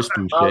 Maybe Chris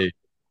Boucher.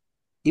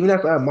 Even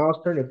after I have Miles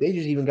Turner, if they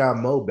just even got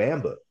Mo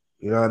Bamba,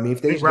 you know what I mean?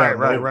 If they just got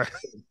that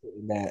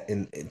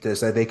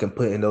that they can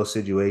put in those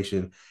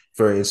situations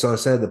so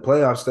instead of the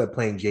playoffs, instead of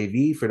playing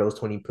JV for those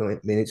 20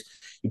 minutes,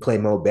 you play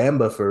Mo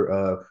Bamba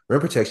for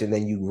rim protection,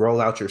 then you roll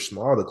out your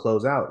small to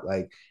close out.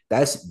 Like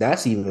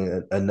that's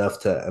even enough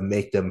to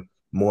make them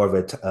more of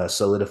a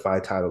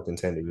solidified title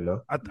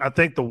contender. I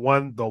think the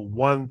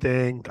one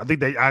thing I think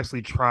they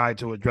actually tried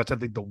to address. I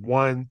think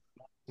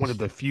one of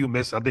the few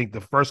misses. I think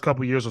the first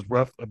couple of years was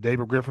rough of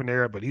David Griffin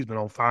era, but he's been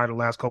on fire the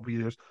last couple of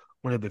years.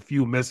 One of the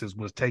few misses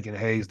was taking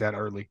Hayes that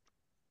early.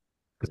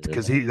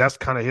 because that's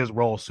kind of his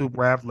role.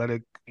 Super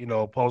athletic,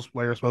 post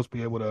player, supposed to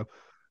be able to,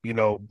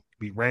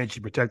 be rangy,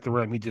 protect the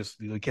rim. He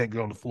can't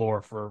get on the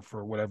floor for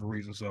whatever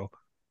reason. So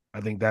I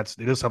think it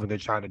is something they're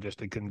trying to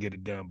they couldn't get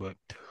it done. But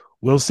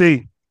we'll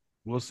see.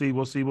 We'll see.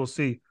 We'll see. We'll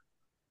see.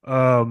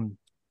 Got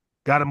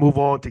to move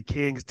on to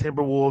Kings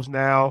Timberwolves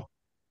now.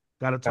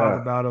 Got to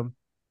talk about them.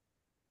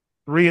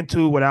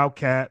 3-2 without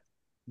Cat.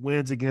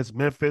 Wins against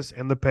Memphis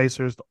and the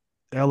Pacers.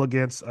 L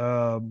against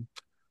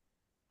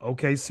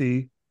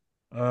OKC.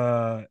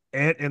 And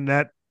in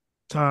that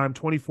time,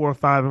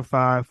 24-5-5,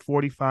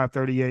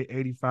 45-38,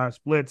 85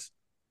 splits,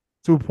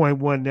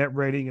 2.1 net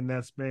rating in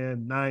that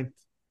span,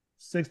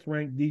 sixth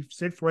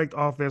ranked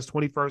offense,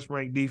 21st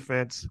ranked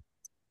defense.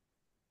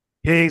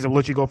 Kings, I'll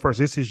let you go first.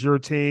 This is your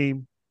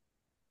team.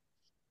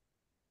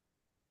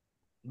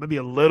 Maybe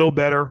a little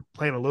better,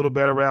 playing a little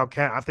better around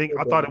Cat. I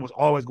thought it was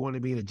always going to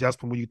be an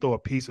adjustment when you throw a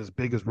piece as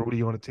big as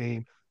Rudy on the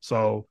team.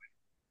 So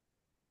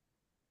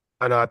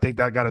I think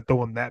that got to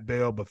throw him that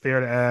bail, but fair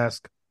to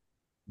ask,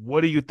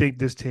 what do you think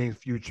this team's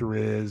future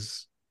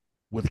is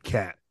with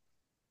Cat?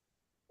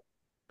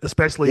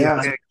 Especially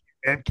if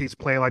Ant keeps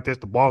playing like this,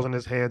 the ball's in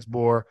his hands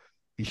more.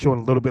 He's showing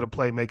a little bit of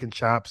playmaking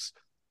chops,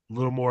 a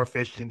little more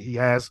efficient. He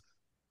has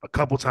a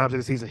couple times in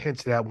the season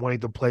hinted at wanting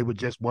to play with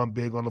just one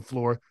big on the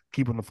floor,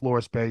 keeping the floor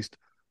spaced.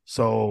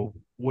 So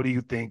what do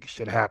you think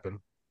should happen?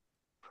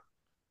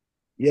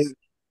 Yeah, it's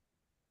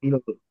kind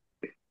of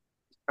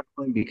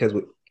funny because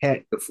with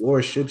Cat, the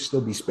floor should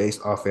still be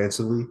spaced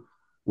offensively,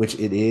 which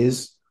it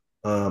is.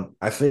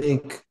 I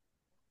think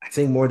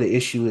more the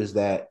issue is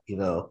that,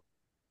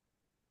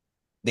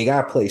 they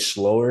gotta play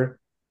slower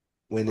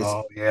when it's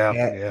Cat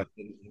and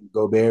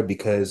Gobert,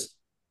 because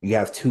you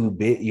have two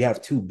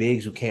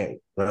bigs who can't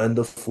run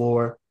the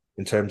floor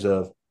in terms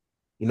of,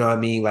 what I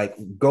mean? Like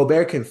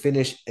Gobert can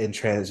finish in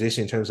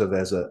transition in terms of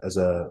as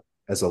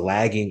a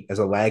lagging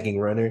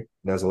runner,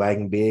 as a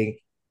lagging big,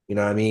 you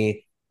know what I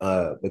mean?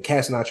 But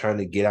Cat's not trying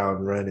to get out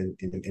and run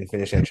and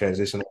finish that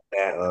transition like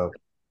that.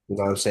 You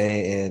know what I'm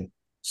saying? And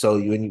so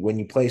when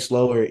you play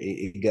slower,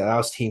 it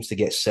allows teams to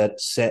get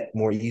set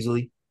more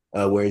easily.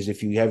 Whereas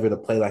if you ever to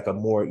play like a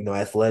more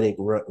athletic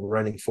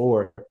running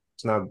forward,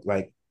 it's not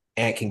like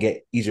Ant can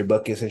get easier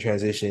buckets in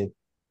transition.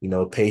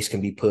 Pace can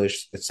be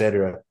pushed,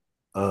 etc.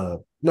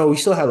 No, we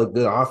still have a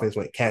good offense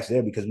when Cat's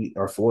there because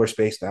our floor is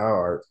spaced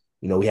out.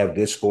 We have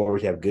good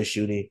scorers, we have good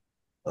shooting.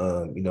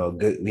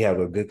 We have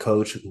a good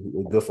coach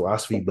with good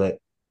philosophy, but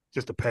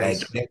just the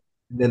pace.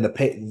 And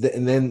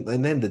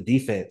then the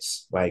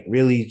defense, like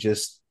really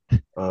just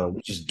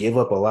we just give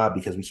up a lot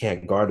because we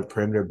can't guard the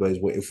perimeter. But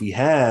if we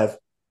have,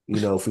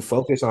 if we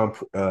focus on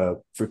if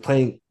we're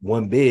playing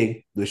one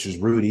big, which is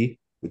Rudy,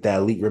 with that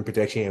elite rim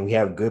protection, and we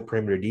have good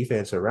perimeter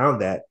defense around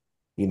that,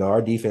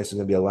 our defense is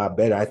gonna be a lot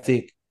better. I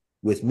think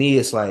with me,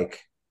 it's like,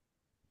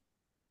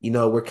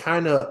 we're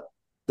kind of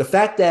the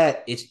fact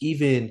that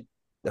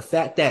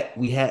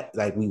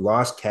we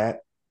lost Cat,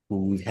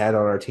 who we've had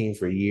on our team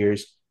for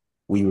years.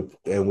 We're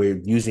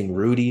using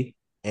Rudy,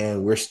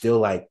 and we're still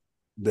like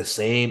the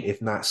same,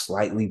 if not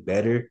slightly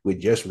better, with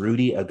just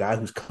Rudy, a guy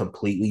who's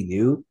completely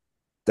new.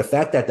 The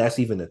fact that that's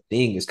even a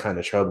thing is kind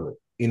of troubling.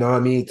 You know what I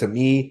mean? To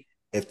me,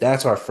 if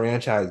that's our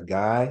franchise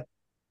guy,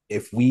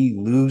 if we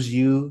lose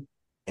you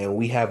and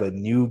we have a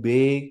new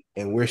big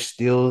and we're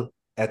still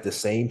at the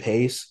same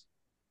pace,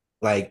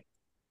 like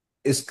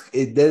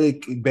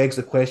it begs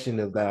the question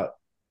about,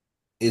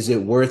 is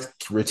it worth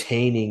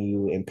retaining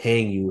you and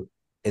paying you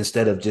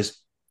instead of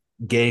just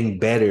getting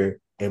better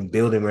and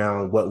building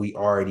around what we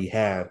already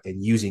have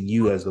and using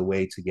you as a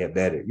way to get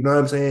better? You know what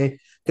I'm saying?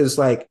 Because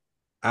like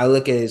I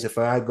look at it as if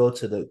I go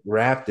to the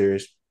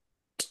Raptors,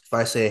 if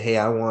I say, hey,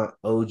 I want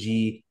OG,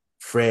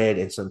 Fred,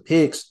 and some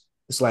picks,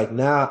 it's like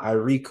now I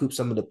recoup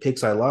some of the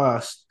picks I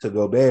lost to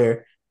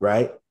Gobert,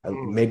 right?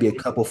 Maybe a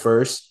couple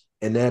first.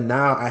 And then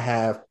now I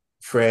have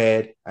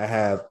Fred, I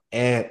have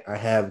Ant, I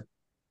have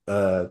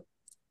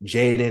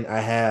Jaden, I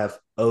have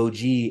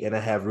OG, and I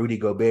have Rudy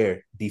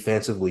Gobert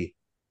defensively.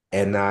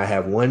 And now I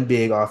have one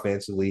big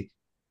offensively.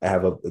 I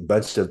have a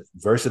bunch of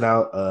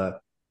versatile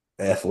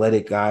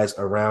athletic guys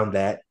around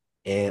that.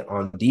 And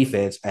on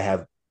defense, I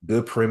have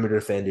good perimeter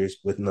defenders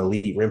with an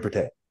elite rim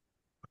protect.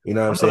 You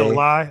know what I'm saying? I'm not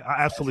gonna lie,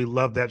 I absolutely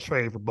love that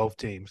trade for both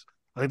teams.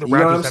 I think the Raptors, you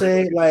know what I'm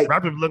saying? Like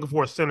Raptors looking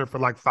for a center for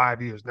like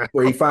 5 years now.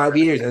 For 5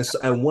 years,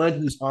 and one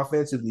who's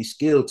offensively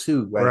skilled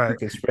too, like who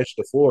can stretch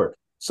the floor.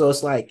 So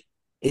it's like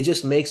it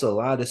just makes a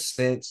lot of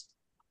sense.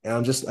 And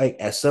I'm just like,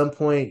 at some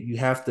point, you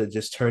have to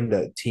just turn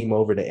the team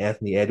over to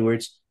Anthony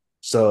Edwards.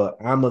 So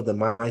I'm of the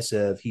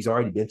mindset of he's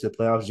already been to the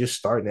playoffs. Just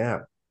start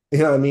now. You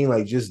know what I mean?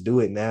 Like just do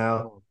it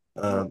now.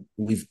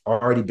 We've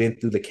already been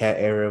through the Cat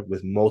era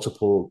with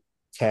multiple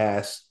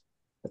casts.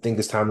 I think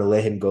it's time to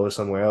let him go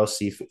somewhere else,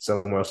 see if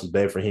somewhere else is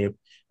better for him.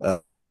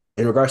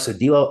 In regards to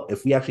D'Lo,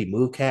 if we actually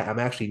move Cat, I'm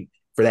actually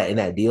for that in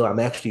that deal. I'm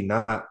actually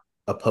not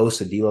opposed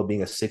to D'Lo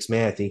being a six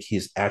man. I think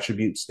his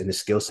attributes and his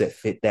skill set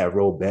fit that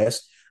role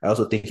best. I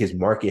also think his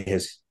market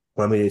has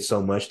plummeted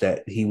so much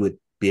that he would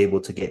be able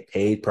to get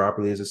paid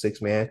properly as a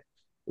six man.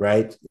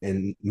 right?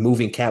 And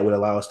moving Cat would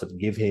allow us to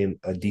give him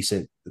a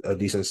decent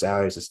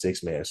salary as a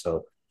six man.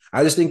 So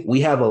I just think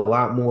we have a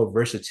lot more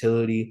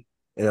versatility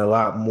and just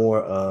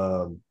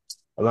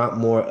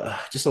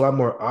a lot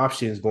more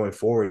options going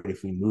forward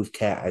if we move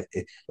Cat.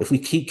 If we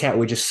keep Cat,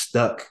 we're just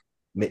stuck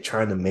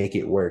trying to make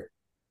it work,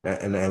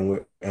 and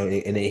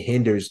it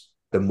hinders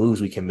the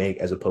moves we can make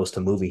as opposed to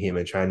moving him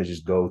and trying to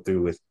just go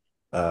through with,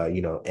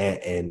 Ant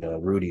and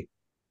Rudy.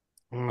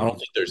 I don't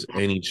think there's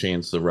any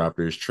chance the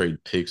Raptors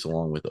trade picks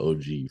along with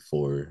OG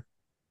for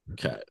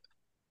Cat.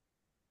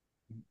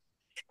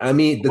 I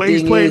mean, the way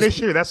he's playing this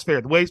year, that's fair.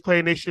 The way he's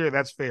playing this year,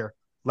 that's fair.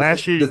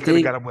 Last year, you could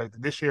have got him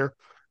with this year.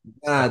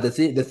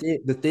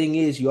 The thing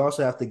is, you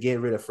also have to get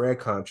rid of Fred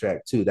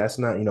contract too. That's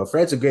not,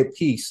 Fred's a great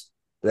piece,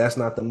 but that's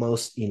not the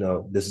most,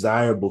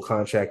 desirable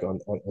contract on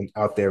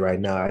out there right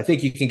now. I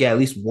think you can get at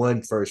least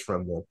one first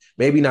from them,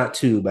 maybe not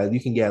two, but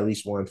you can get at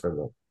least one from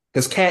them.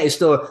 Because Cat is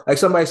still, like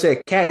somebody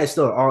said, Cat is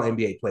still an All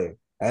NBA player.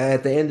 And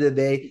at the end of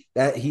the day,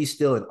 that he's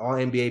still an All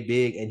NBA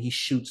big, and he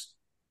shoots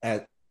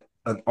at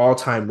an all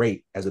time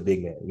rate as a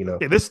big man.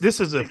 Yeah, this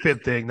is a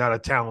fit thing, not a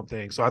talent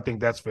thing. So I think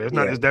that's fair.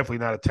 It's definitely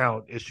not a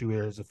talent issue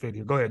here. It's a fit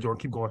here. Go ahead,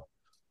 Jordan. Keep going.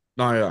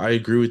 No, I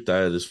agree with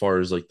that as far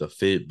as like the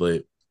fit,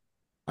 but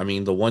I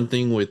mean the one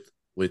thing with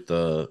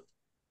the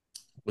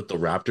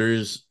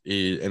Raptors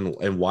is,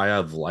 and why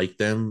I've liked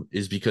them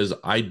is because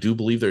I do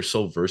believe they're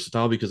so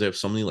versatile because they have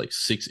so many like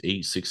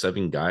 6'8",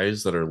 6'7"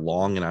 guys that are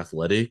long and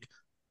athletic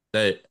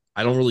that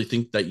I don't really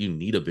think that you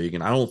need a big,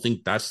 and I don't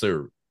think that's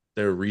their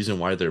reason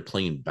why they're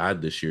playing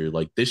bad this year.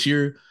 Like this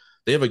year,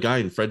 they have a guy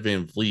in Fred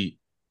VanVleet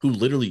who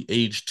literally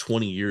aged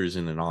 20 years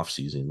in an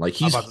offseason. Like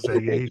he's about to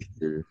say,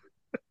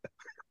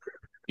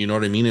 you know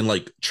what I mean? And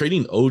like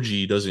trading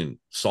OG doesn't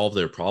solve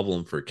their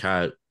problem for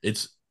Cat.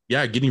 It's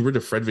getting rid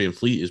of Fred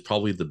VanVleet is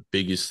probably the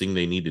biggest thing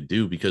they need to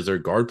do because their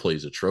guard play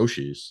is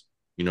atrocious.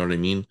 You know what I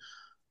mean?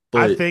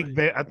 But I think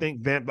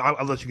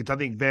I'll let you get. I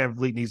think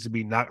VanVleet needs to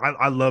be knocked.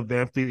 I love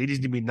VanVleet. He needs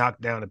to be knocked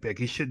down a pick.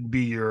 He shouldn't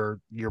be your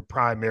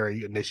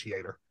primary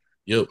initiator.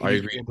 Yep, I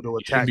agree.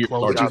 Which is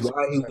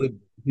why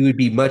he would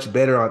be much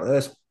better on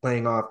us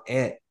playing off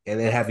Ant and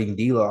then having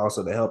D'Lo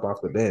also to help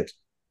off the bench.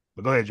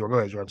 But go ahead,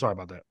 Jordan. Sorry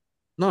about that.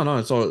 No,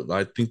 it's all.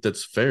 I think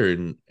that's fair,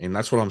 and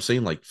that's what I'm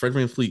saying. Like Fred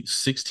VanVleet,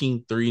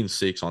 16, 3, and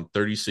 6 on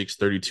 36,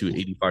 32,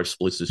 85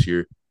 splits this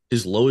year.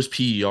 His lowest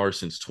PER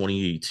since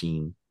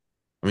 2018.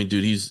 I mean,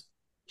 dude,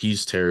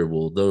 he's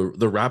terrible. The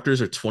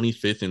Raptors are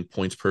 25th in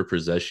points per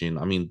possession.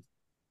 I mean,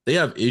 they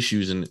have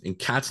issues, and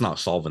Cat's not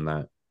solving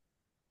that.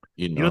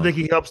 You don't think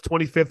he helps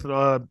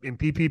 25th in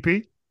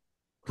PPP?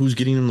 Who's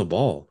getting him the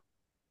ball?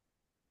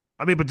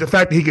 I mean, but the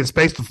fact that he can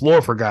space the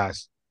floor for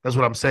guys. That's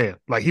what I'm saying.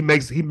 Like he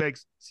makes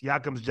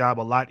Siakam's job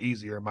a lot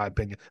easier, in my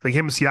opinion. Like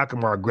him and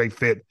Siakam are a great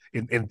fit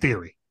in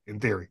theory. In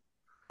theory,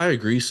 I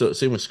agree. So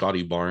same with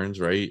Scotty Barnes,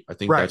 right? I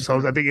think right. So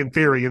I think in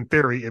theory,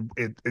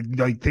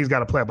 things got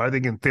to play. But I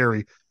think in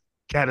theory,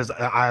 Cat is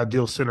an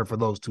ideal center for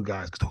those two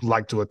guys who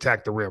like to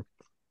attack the rim.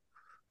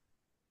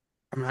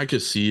 I mean, I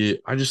could see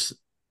it. I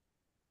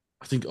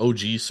think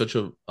OG is such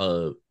a.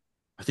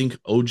 I think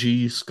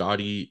OG,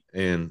 Scotty,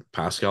 and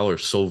Pascal are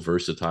so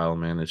versatile,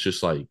 man. It's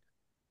just like.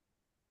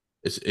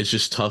 It's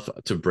just tough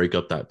to break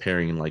up that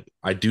pairing. Like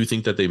I do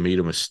think that they made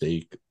a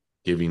mistake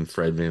giving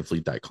Fred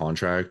VanVleet that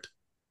contract.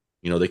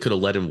 They could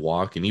have let him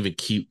walk and even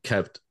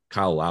kept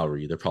Kyle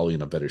Lowry. They're probably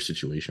in a better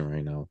situation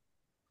right now.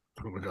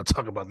 We're gonna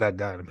talk about that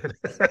guy in a minute.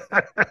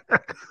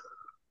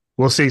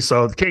 We'll see.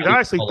 So King,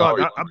 I actually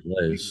thought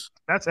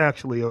that's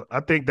actually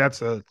I think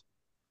that's a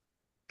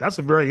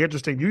very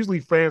interesting. Usually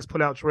fans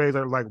put out trades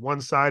that are like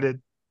one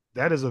sided.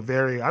 That is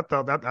I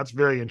thought that's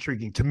very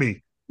intriguing to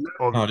me.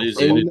 It is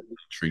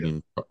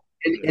intriguing.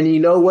 And you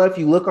know what? If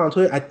you look on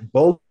Twitter,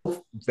 both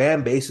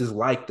fan bases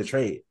like the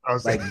trade.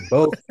 Like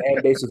both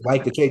fan bases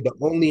like the trade. The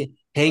only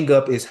hang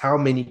up is how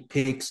many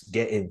picks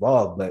get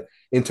involved. But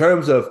in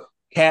terms of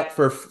Cat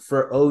for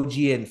OG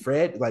and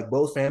Fred, like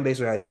both fan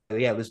bases are like,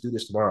 yeah, let's do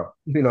this tomorrow.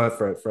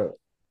 For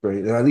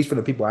at least for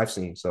the people I've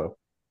seen. So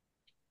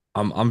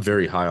I'm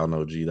very high on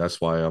OG. That's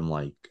why I'm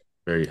like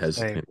very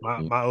hesitant.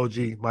 Hey, my OG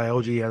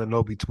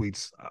Anunoby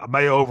tweets. I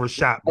may have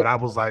overshot, but I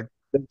was like,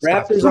 the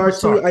Raptors are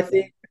too. I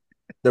think.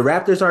 The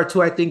Raptors are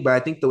too, I think, but I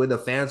think the way the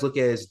fans look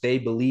at it is they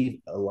believe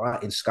a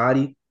lot in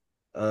Scotty.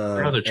 I'd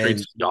rather trade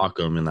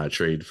Siakam in that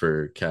trade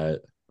for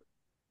Cat.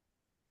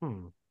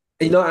 I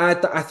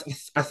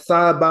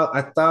thought about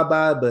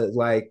it, but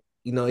like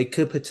it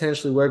could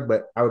potentially work,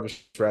 but I would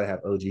just rather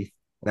have OG.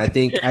 And I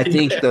think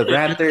the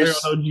Raptors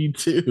OG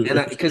too,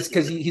 and because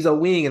he's a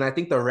wing, and I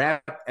think the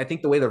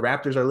way the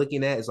Raptors are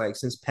looking at it is like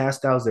since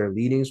Pascal's their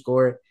leading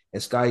scorer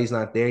and Scotty's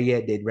not there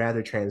yet, they'd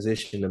rather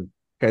transition him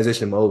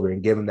over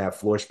and give him that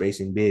floor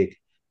spacing big.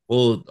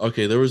 Well,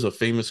 okay, there was a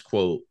famous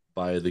quote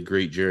by the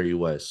great Jerry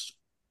West.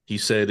 He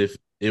said if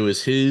it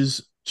was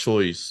his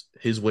choice,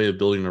 his way of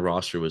building a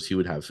roster was he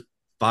would have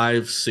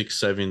 5, 6,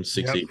 7,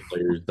 6, 8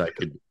 players that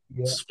could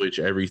switch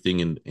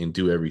everything and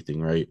do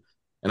everything, right?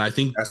 And I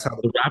think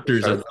the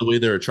Raptors, that's the way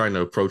they're trying to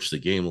approach the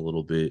game a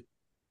little bit.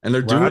 And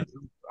they're doing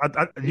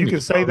you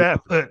can say that,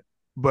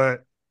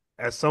 but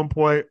at some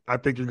point, I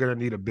think you're going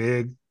to need a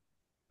big.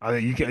 I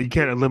think you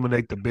can't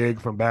eliminate the big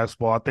from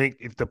basketball. I think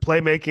if the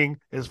playmaking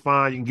is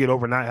fine, you can get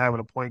over not having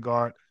a point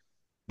guard,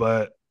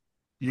 but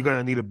you're going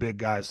to need a big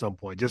guy at some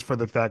point, just for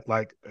the fact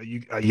like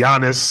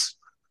Giannis,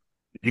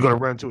 you're going to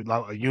run into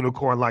like a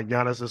unicorn like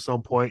Giannis at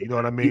some point. You know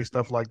what I mean?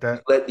 Stuff like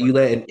that. You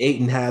let an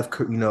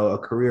 8.5 a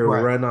career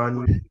Right. run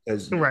on you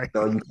because Right.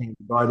 you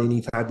can't guard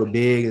any type of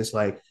big. It's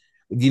like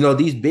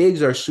these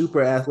bigs are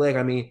super athletic.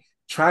 I mean,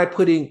 try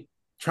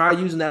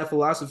using that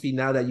philosophy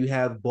now that you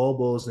have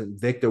Bobos and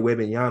Victor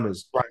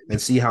Wembanyama's Right.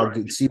 and see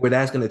where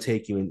that's going to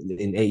take you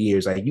in 8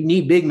 years. Like you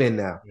need big men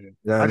now. Yeah. You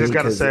know I just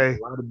got to 'cause say,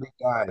 a lot of big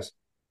guys.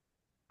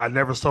 I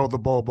never sold the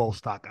Bobo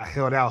stock. I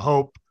held out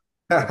hope.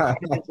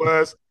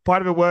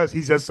 Part of it was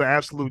he's just an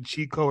absolute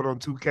cheat code on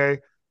 2K.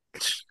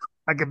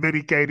 Like a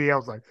mini KD. I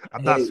was like,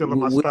 I'm not selling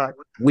my stock.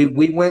 We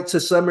went to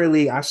Summer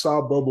League. I saw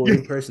Bobo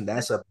in person.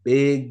 That's a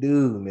big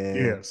dude, man.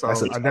 Yeah, so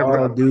that's a I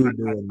tall dude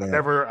doing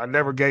that. I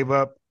never gave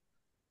up.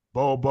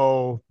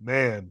 Bobo,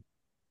 man.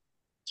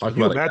 Talk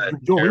You about imagine,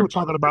 we were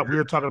talking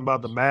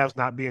about the Mavs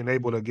not being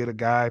able to get a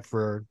guy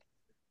for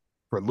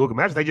Luka.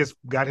 Imagine they just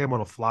got him on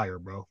a flyer,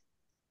 bro.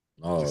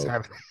 Just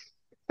have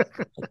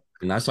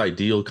and that's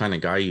ideal kind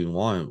of guy you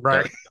want.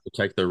 Right.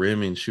 Protect the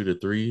rim and shoot a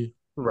three.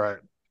 Right.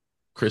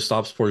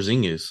 Kristaps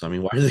Porzingis. I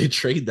mean, why do they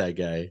trade that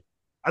guy?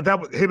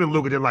 Him and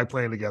Luka didn't like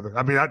playing together.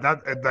 I mean,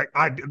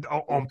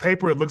 on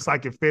paper it looks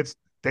like it fits.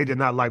 They did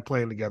not like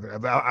playing together,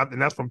 and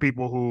that's from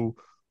people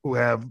who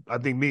have. I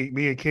think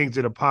me and Kings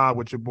did a pod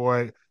with your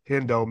boy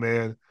Hendo,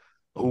 man,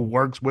 who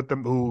works with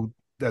them, who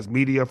does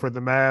media for the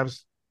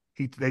Mavs.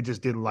 They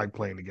just didn't like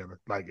playing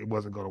together. Like it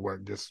wasn't going to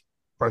work, just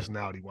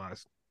personality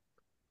wise.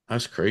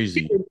 That's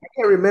crazy. I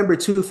can't remember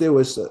too if there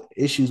was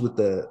issues with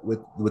their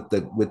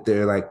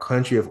like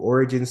country of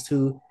origins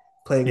too.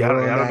 Playing yeah, I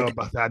don't know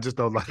about that. I just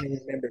don't like. I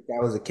can't remember if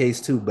that was the case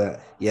too,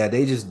 but yeah,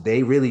 they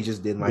really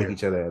just didn't like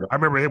each other at all. I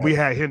remember we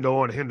had Hendo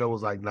on. Hendo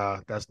was like,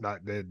 "Nah, that's not.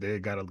 They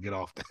got to get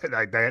off that.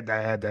 Like that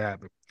had to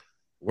happen."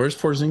 Where's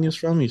Porzingis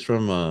from? He's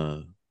from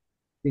I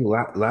think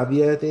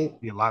Latvia, I think.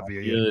 Yeah,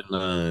 Latvia,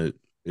 yeah.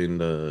 In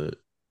the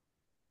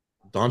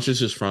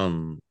Doncic is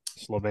from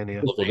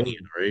Slovenia,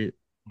 right?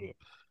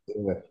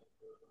 Yeah.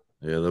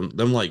 Yeah,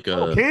 them like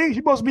King,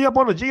 you must be up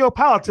on the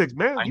geopolitics,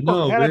 man. You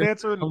must have that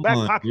answer in the back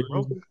pocket,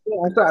 bro.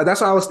 Yeah,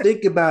 that's what I was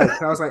thinking about.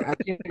 I was like, I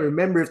can't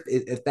remember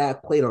if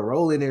that played a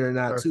role in it or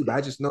not too, but I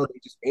just know they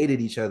just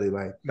hated each other.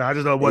 Like, no, I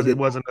just know it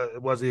wasn't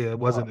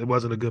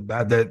a good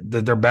bad that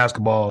their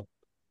basketball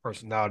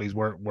personalities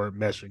weren't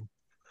meshing.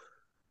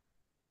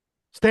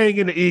 Staying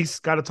in the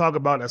East, got to talk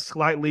about a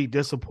slightly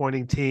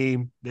disappointing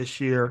team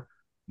this year.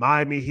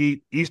 Miami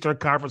Heat, Eastern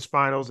Conference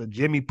Finals, a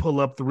Jimmy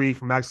pull-up three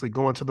from actually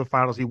going to the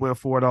finals. He went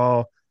for it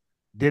all,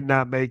 did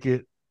not make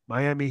it.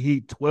 Miami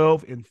Heat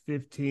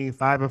 12-15,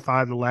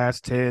 5-5 the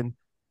last 10.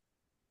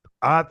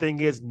 Odd thing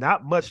is,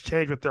 not much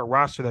change with their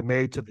roster that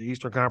made to the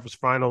Eastern Conference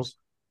Finals.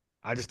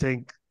 I just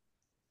think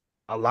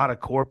a lot of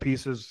core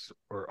pieces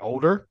are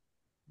older.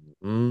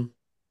 Mm-hmm.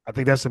 I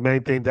think that's the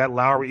main thing. That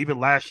Lowry, even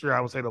last year, I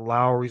would say the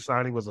Lowry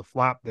signing was a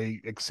flop. They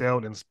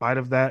excelled in spite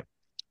of that.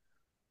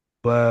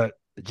 But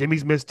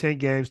Jimmy's missed 10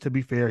 games, to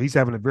be fair. He's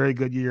having a very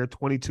good year,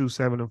 22,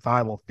 7, and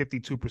 5 on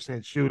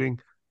 52% shooting.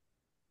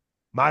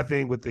 My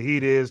thing with the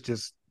Heat is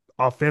just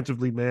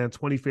offensively, man,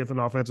 25th in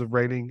offensive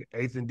rating,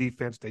 8th in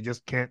defense. They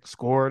just can't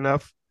score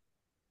enough.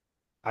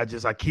 I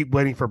keep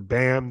waiting for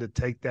Bam to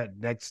take that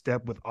next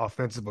step with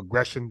offensive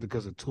aggression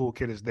because the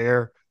toolkit is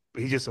there.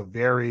 But he's just a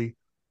very,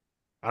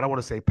 I don't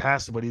want to say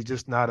passive, but he's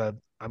just not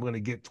I'm going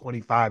to get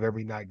 25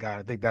 every night guy.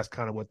 I think that's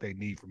kind of what they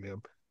need from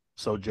him.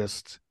 So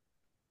just –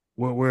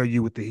 where are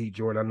you with the Heat,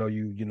 Jordan? I know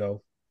you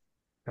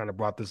kind of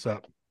brought this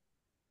up.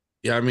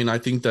 Yeah, I mean, I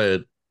think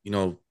that,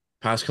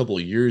 past couple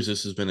of years,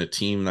 this has been a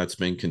team that's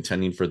been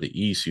contending for the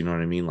East, you know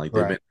what I mean? Like,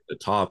 they've been at the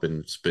top,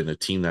 and it's been a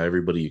team that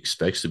everybody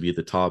expects to be at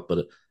the top.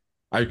 But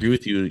I agree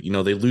with you.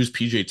 They lose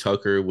PJ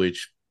Tucker,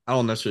 which I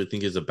don't necessarily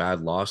think is a bad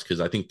loss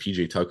because I think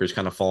PJ Tucker's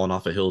kind of fallen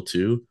off a hill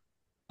too.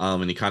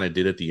 And he kind of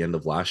did at the end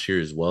of last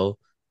year as well.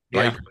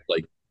 Yeah.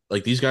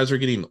 Like these guys are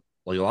getting –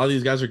 like a lot of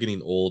these guys are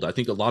getting old. I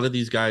think a lot of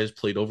these guys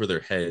played over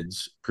their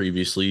heads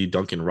previously.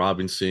 Duncan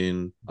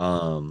Robinson,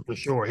 for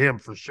sure.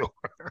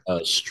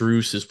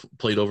 Strus has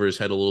played over his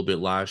head a little bit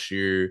last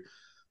year.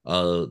 One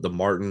of the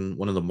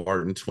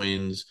Martin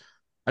twins.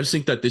 I just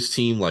think that this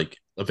team, like,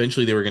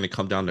 eventually they were going to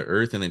come down to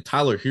earth, and then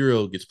Tyler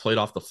Hero gets played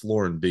off the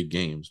floor in big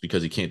games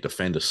because he can't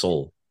defend a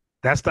soul.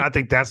 I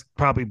think that's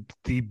probably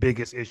the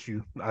biggest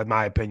issue, in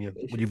my opinion,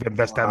 when you've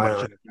invested that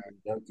much in it.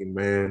 Duncan,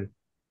 man.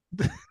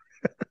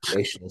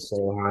 They should have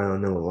sold high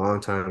on them a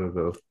long time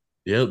ago.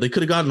 Yeah, they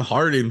could have gotten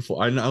Harden.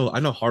 I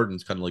know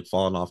Harden's kind of like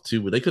falling off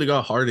too, but they could have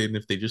got Harden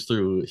if they just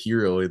threw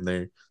Hero in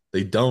there.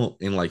 They don't,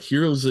 and like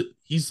he's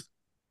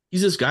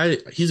this guy.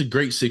 He's a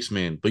great six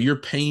man, but you're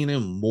paying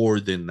him more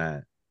than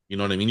that. You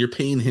know what I mean? You're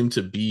paying him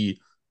to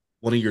be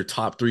one of your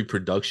top 3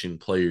 production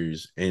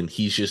players, and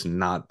he's just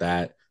not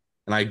that.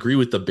 And I agree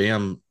with the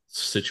Bam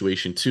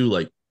situation too.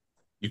 Like,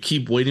 you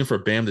keep waiting for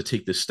Bam to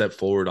take this step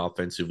forward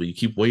offensively. You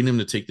keep waiting him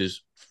to take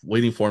this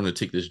waiting for him to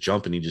take this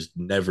jump, and he just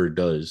never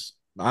does.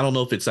 I don't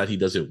know if it's that he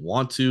doesn't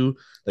want to,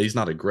 that he's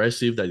not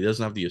aggressive, that he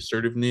doesn't have the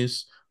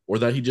assertiveness, or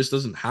that he just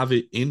doesn't have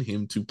it in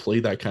him to play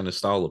that kind of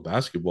style of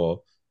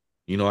basketball.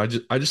 I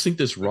just think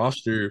this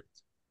roster,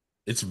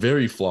 it's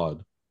very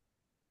flawed.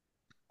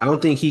 I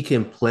don't think he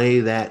can play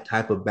that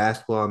type of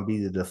basketball and be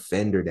the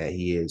defender that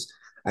he is.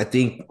 I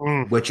think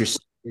Mm. what you're seeing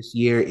this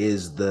year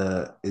is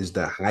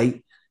the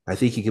height. I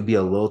think he could be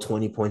a low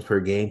 20 points per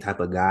game type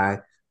of guy,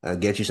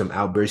 get you some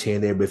outbursts here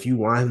and there. But if you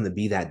want him to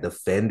be that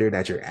defender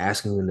that you're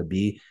asking him to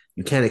be,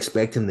 you can't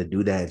expect him to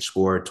do that and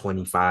score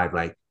 25.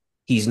 Like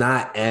he's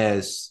not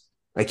as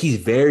like he's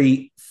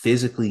very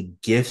physically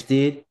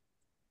gifted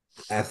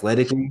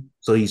athletically,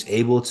 so he's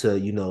able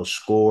to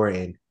score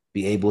and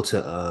be able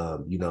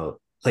to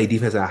play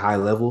defense at a high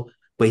level,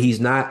 but he's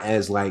not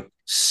as like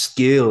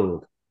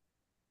skilled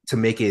to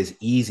make it as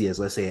easy as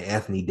let's say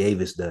Anthony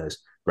Davis does,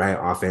 right?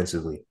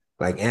 Offensively.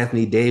 Like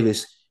Anthony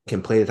Davis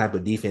can play the type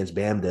of defense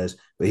Bam does,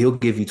 but he'll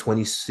give you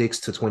 26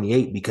 to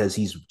 28 because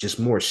he's just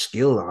more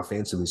skilled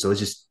offensively. So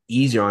it's just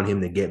easier on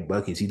him to get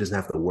buckets. He doesn't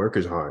have to work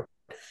as hard.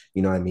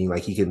 You know what I mean?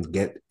 Like he can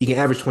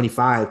average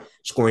 25,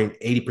 scoring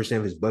 80%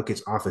 of his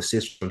buckets off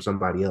assists from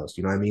somebody else.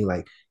 You know what I mean?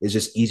 Like it's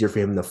just easier for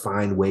him to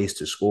find ways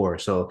to score.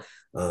 So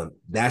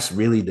that's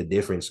really the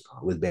difference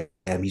with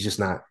Bam. He's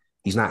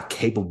not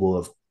capable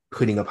of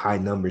putting up high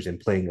numbers and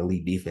playing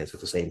elite defense at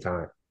the same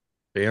time.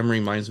 Bam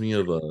reminds me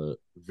of a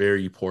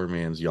very poor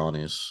man's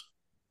Giannis.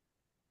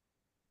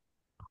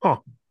 Huh.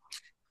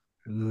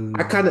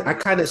 I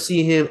kind of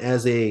see him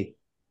as a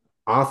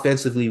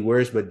offensively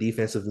worse but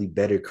defensively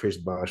better Chris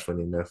Bosh,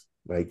 funny enough.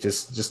 Like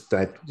just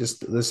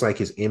looks like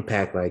his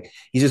impact. Like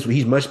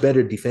he's much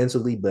better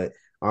defensively, but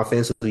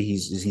offensively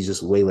he's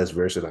just way less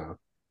versatile.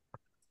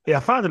 Yeah,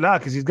 I found it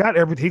out because he's got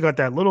everything. He got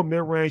that little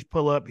mid range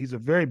pull up. He's a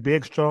very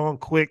big, strong,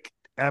 quick,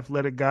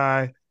 athletic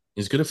guy.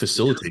 He's good at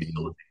facilitating.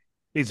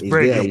 He's a He's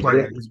very good. good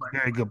player. He's a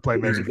very good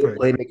He's a playmaker. good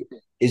playmaker.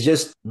 It's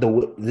just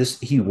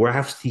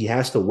he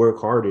has to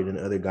work harder than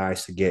other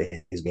guys to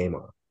get his game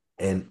on.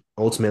 And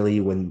ultimately,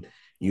 when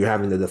you're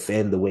having to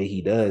defend the way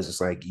he does,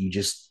 it's like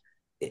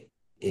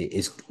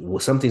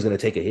something's going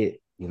to take a hit.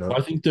 You know,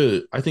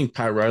 I think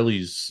Pat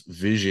Riley's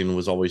vision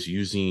was always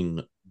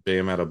using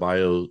Bam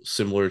Adebayo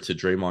similar to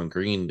Draymond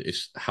Green.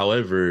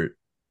 However,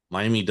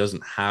 Miami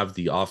doesn't have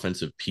the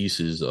offensive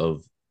pieces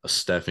of a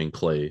Steph and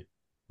Clay.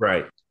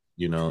 right?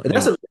 And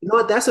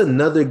That's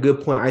another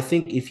good point. I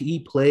think if he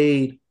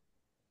played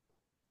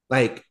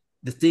like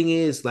the thing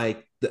is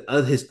like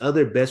his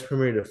other best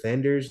perimeter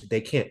defenders,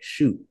 they can't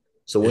shoot.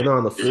 So when they're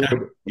on the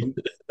floor,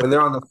 when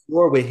they're on the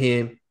floor with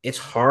him, it's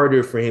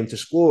harder for him to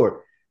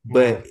score.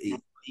 But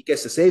he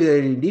gets to save that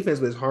in defense,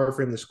 but it's hard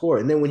for him to score.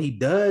 And then when he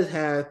does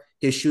have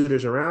his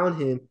shooters around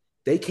him,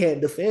 they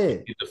can't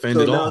defend. He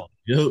defended all.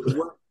 Yep.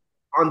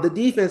 On the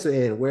defensive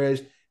end,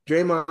 whereas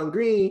Draymond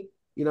Green,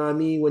 you know what I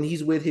mean, when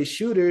he's with his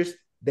shooters,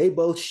 they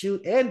both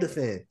shoot and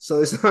defend.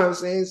 So it's what I'm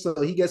saying.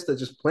 So he gets to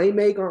just play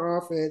make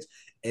on offense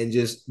and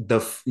just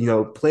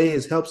play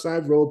his help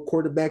side role,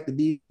 quarterback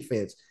the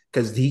defense,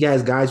 because he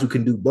has guys who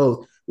can do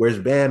both. Whereas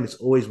Bam, it's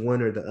always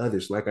one or the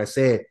other. So like I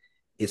said,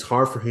 it's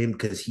hard for him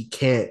because he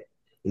can't.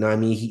 You know what I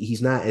mean?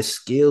 He's not as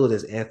skilled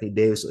as Anthony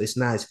Davis, so it's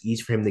not as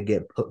easy for him to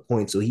get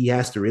points. So he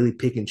has to really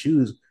pick and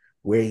choose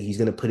where he's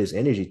going to put his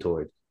energy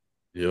toward.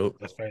 Yep.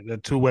 That's right. The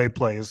two-way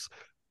play is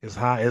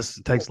high. It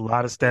takes a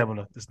lot of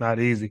stamina. It's not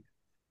easy.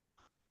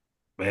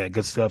 Man,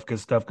 good stuff, good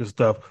stuff, good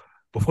stuff.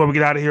 Before we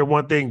get out of here,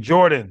 one thing,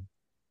 Jordan,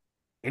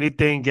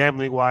 anything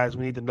gambling-wise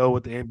we need to know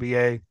with the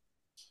NBA?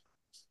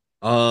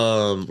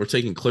 We're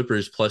taking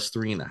Clippers plus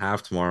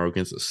 3.5 tomorrow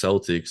against the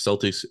Celtics.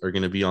 Celtics are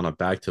going to be on a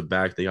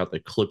back-to-back. They got the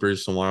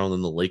Clippers tomorrow and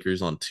then the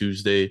Lakers on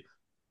Tuesday.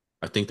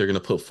 I think they're going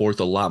to put forth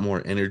a lot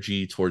more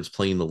energy towards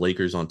playing the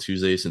Lakers on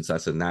Tuesday since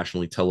that's a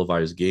nationally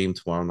televised game.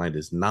 Tomorrow night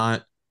is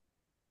not.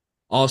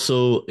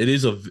 Also, it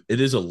is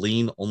a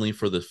lean only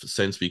for the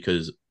sense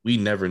because we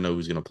never know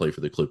who's going to play for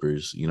the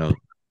Clippers. You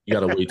got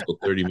to wait till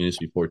 30 minutes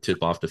before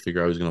tip-off to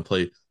figure out who's going to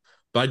play.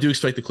 But I do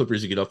expect the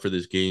Clippers to get up for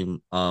this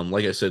game.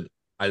 Like I said,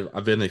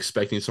 I've been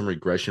expecting some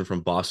regression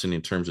from Boston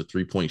in terms of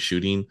three-point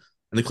shooting,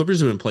 and the Clippers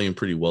have been playing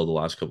pretty well the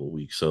last couple of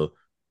weeks. So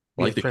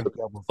I like the Clippers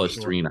plus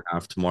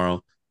 3.5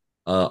 tomorrow.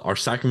 Our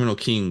Sacramento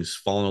Kings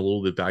falling a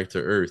little bit back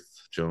to earth,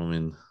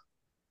 gentlemen.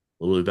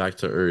 A little bit back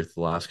to earth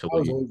the last couple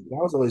of years. That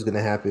was always going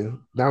to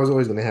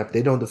happen.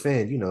 They don't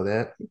defend. You know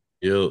that.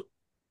 Yep,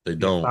 they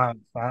don't.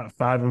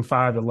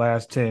 5-5 the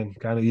last 10,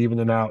 kind of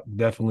evening out,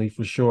 definitely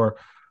for sure.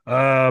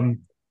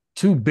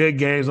 Two big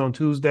games on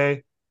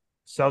Tuesday.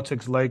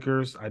 Celtics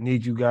Lakers. I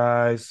need you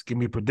guys give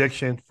me a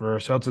prediction for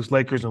Celtics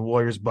Lakers and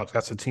Warriors Bucks.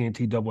 That's a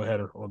TNT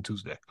doubleheader on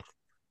Tuesday.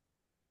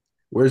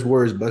 Where's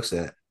Warriors Bucks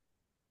at?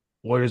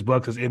 Warriors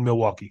Bucks is in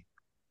Milwaukee.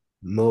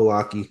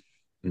 Milwaukee.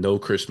 No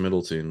Chris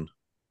Middleton.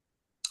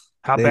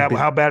 How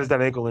bad is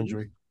that ankle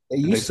injury?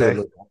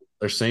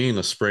 They're saying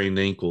a sprained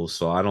ankle,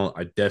 so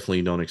I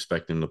definitely don't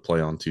expect him to play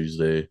on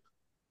Tuesday.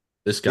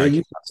 This guy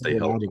cannot stay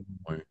healthy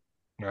anymore.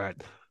 All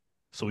right.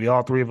 So we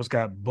all three of us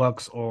got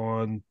Bucks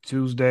on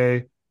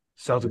Tuesday.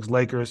 Celtics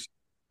Lakers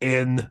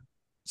in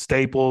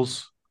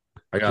Staples.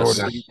 I got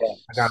Jordan.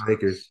 I got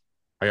Lakers.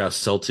 I got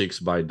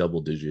Celtics by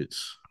double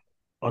digits.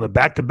 On a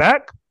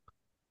back-to-back?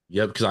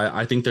 Yeah, because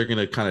I think they're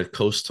gonna kind of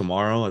coast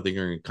tomorrow. I think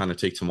they're gonna kind of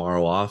take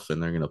tomorrow off,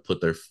 and they're gonna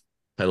put their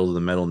pedal to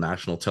the metal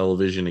national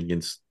television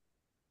against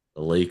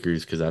the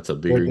Lakers because that's a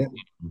bigger game.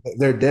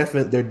 They're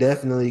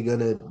definitely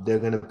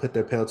gonna put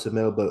their pedal to the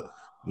metal. But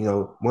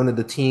one of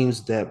the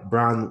teams that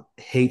Bron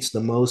hates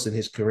the most in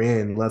his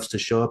career and loves to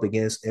show up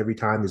against every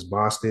time is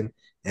Boston,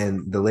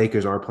 and the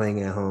Lakers are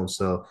playing at home.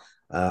 So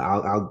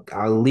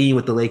I'll lean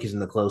with the Lakers in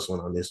the close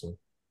one on this one.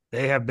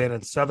 They have been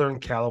in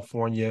Southern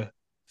California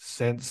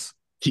since.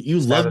 You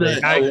love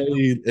that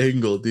LA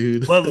angle,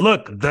 dude. But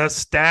look, the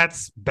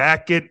stats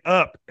back it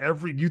up.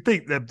 You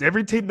think that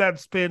every team that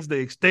spends the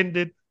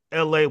extended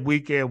LA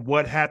weekend,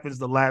 what happens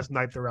the last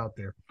night they're out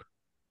there?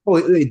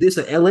 Oh, wait, this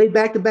is an LA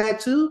back-to-back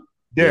too?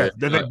 Yeah,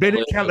 they've been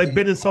in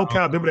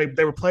SoCal. Remember,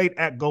 they were played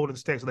at Golden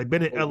State, so they've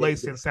been in LA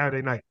since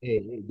Saturday night.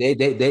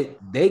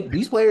 They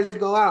these players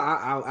go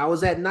out. I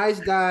was at Nice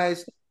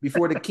Guys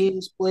before the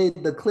Kings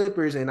played the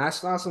Clippers, and I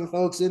saw some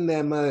folks in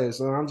that mud.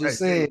 So I'm just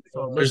saying.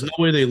 There's no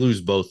way they lose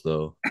both,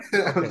 though.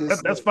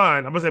 That's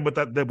fine. I'm gonna say, but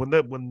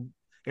when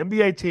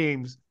NBA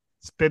teams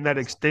spend that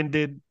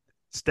extended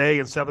stay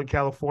in Southern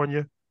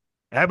California,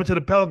 it happened to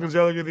the Pelicans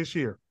earlier this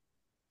year.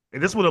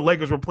 And this is when the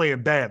Lakers were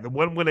playing bad. The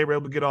one when they were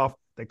able to get off,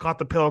 they caught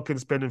the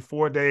Pelicans spending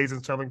 4 days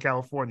in Southern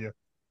California.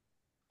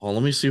 Oh,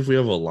 let me see if we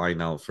have a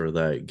line out for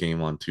that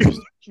game on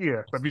Tuesday.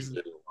 Yeah.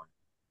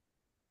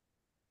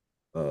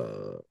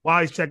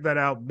 While you check that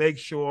out, make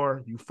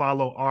sure you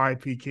follow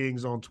RIP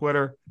Kings on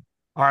Twitter,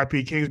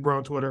 RIP Kingsborough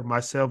on Twitter,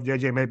 myself,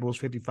 JJ Maples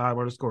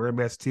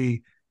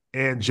 55_MST,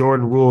 and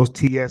Jordan Rules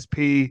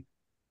TSP.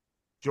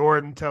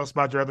 Jordan, tell us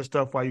about your other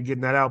stuff while you're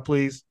getting that out,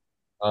 please.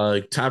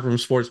 Taproom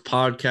Sports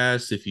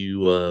Podcast. If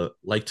you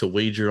like to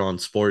wager on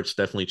sports,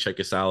 definitely check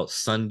us out.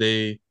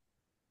 Sunday,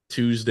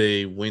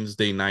 Tuesday,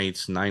 Wednesday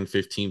nights,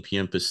 9:15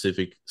 p.m.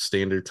 Pacific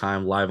Standard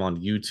Time, live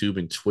on YouTube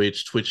and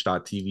Twitch,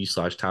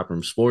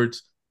 twitch.tv/Taproom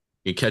Sports.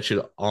 You can catch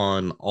it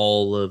on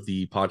all of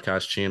the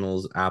podcast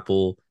channels,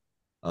 Apple,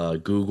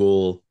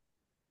 Google,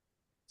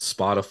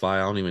 Spotify.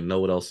 I don't even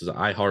know what else is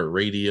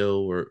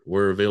iHeartRadio.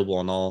 We're available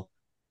on all.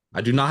 I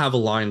do not have a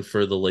line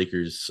for the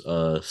Lakers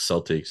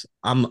Celtics.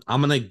 I'm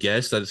gonna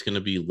guess that it's gonna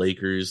be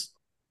Lakers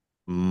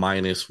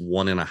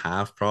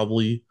 -1.5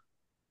 probably.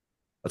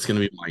 That's gonna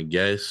be my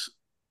guess.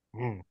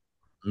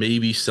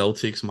 Maybe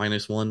Celtics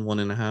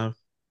 -1.5.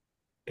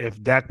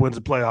 If Dak wins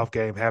a playoff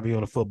game, have me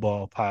on a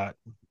football pod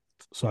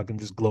so I can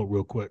just gloat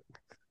real quick.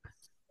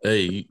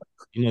 Hey,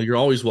 you're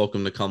always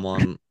welcome to come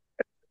on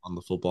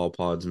the football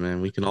pods,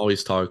 man. We can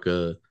always talk.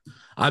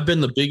 I've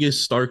been the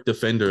biggest stark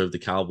defender of the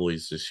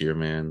Cowboys this year,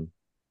 man.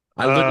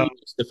 I literally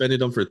just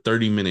defended them for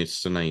 30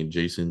 minutes tonight,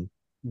 Jason.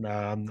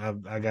 Nah,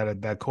 I got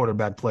that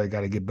quarterback play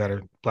got to get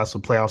better. That's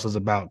what playoffs is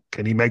about.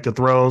 Can he make the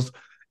throws,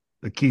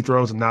 the key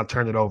throws, and not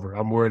turn it over?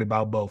 I'm worried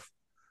about both.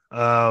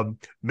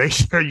 Make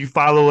sure you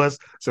follow us,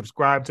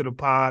 subscribe to the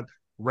pod,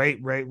 rate,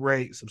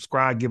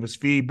 subscribe, give us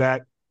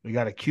feedback. We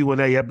got a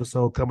Q&A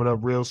episode coming up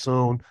real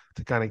soon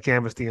to kind of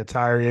canvas the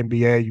entire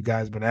NBA. You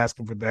guys been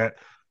asking for that.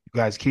 You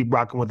guys keep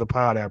rocking with the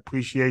pod. I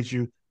appreciate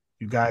you.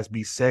 You guys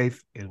be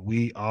safe, and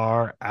we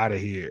are out of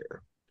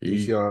here.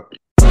 Peace, y'all.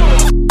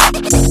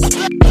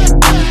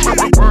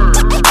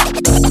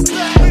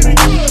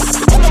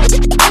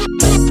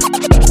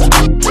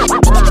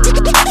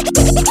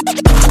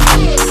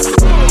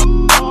 Word.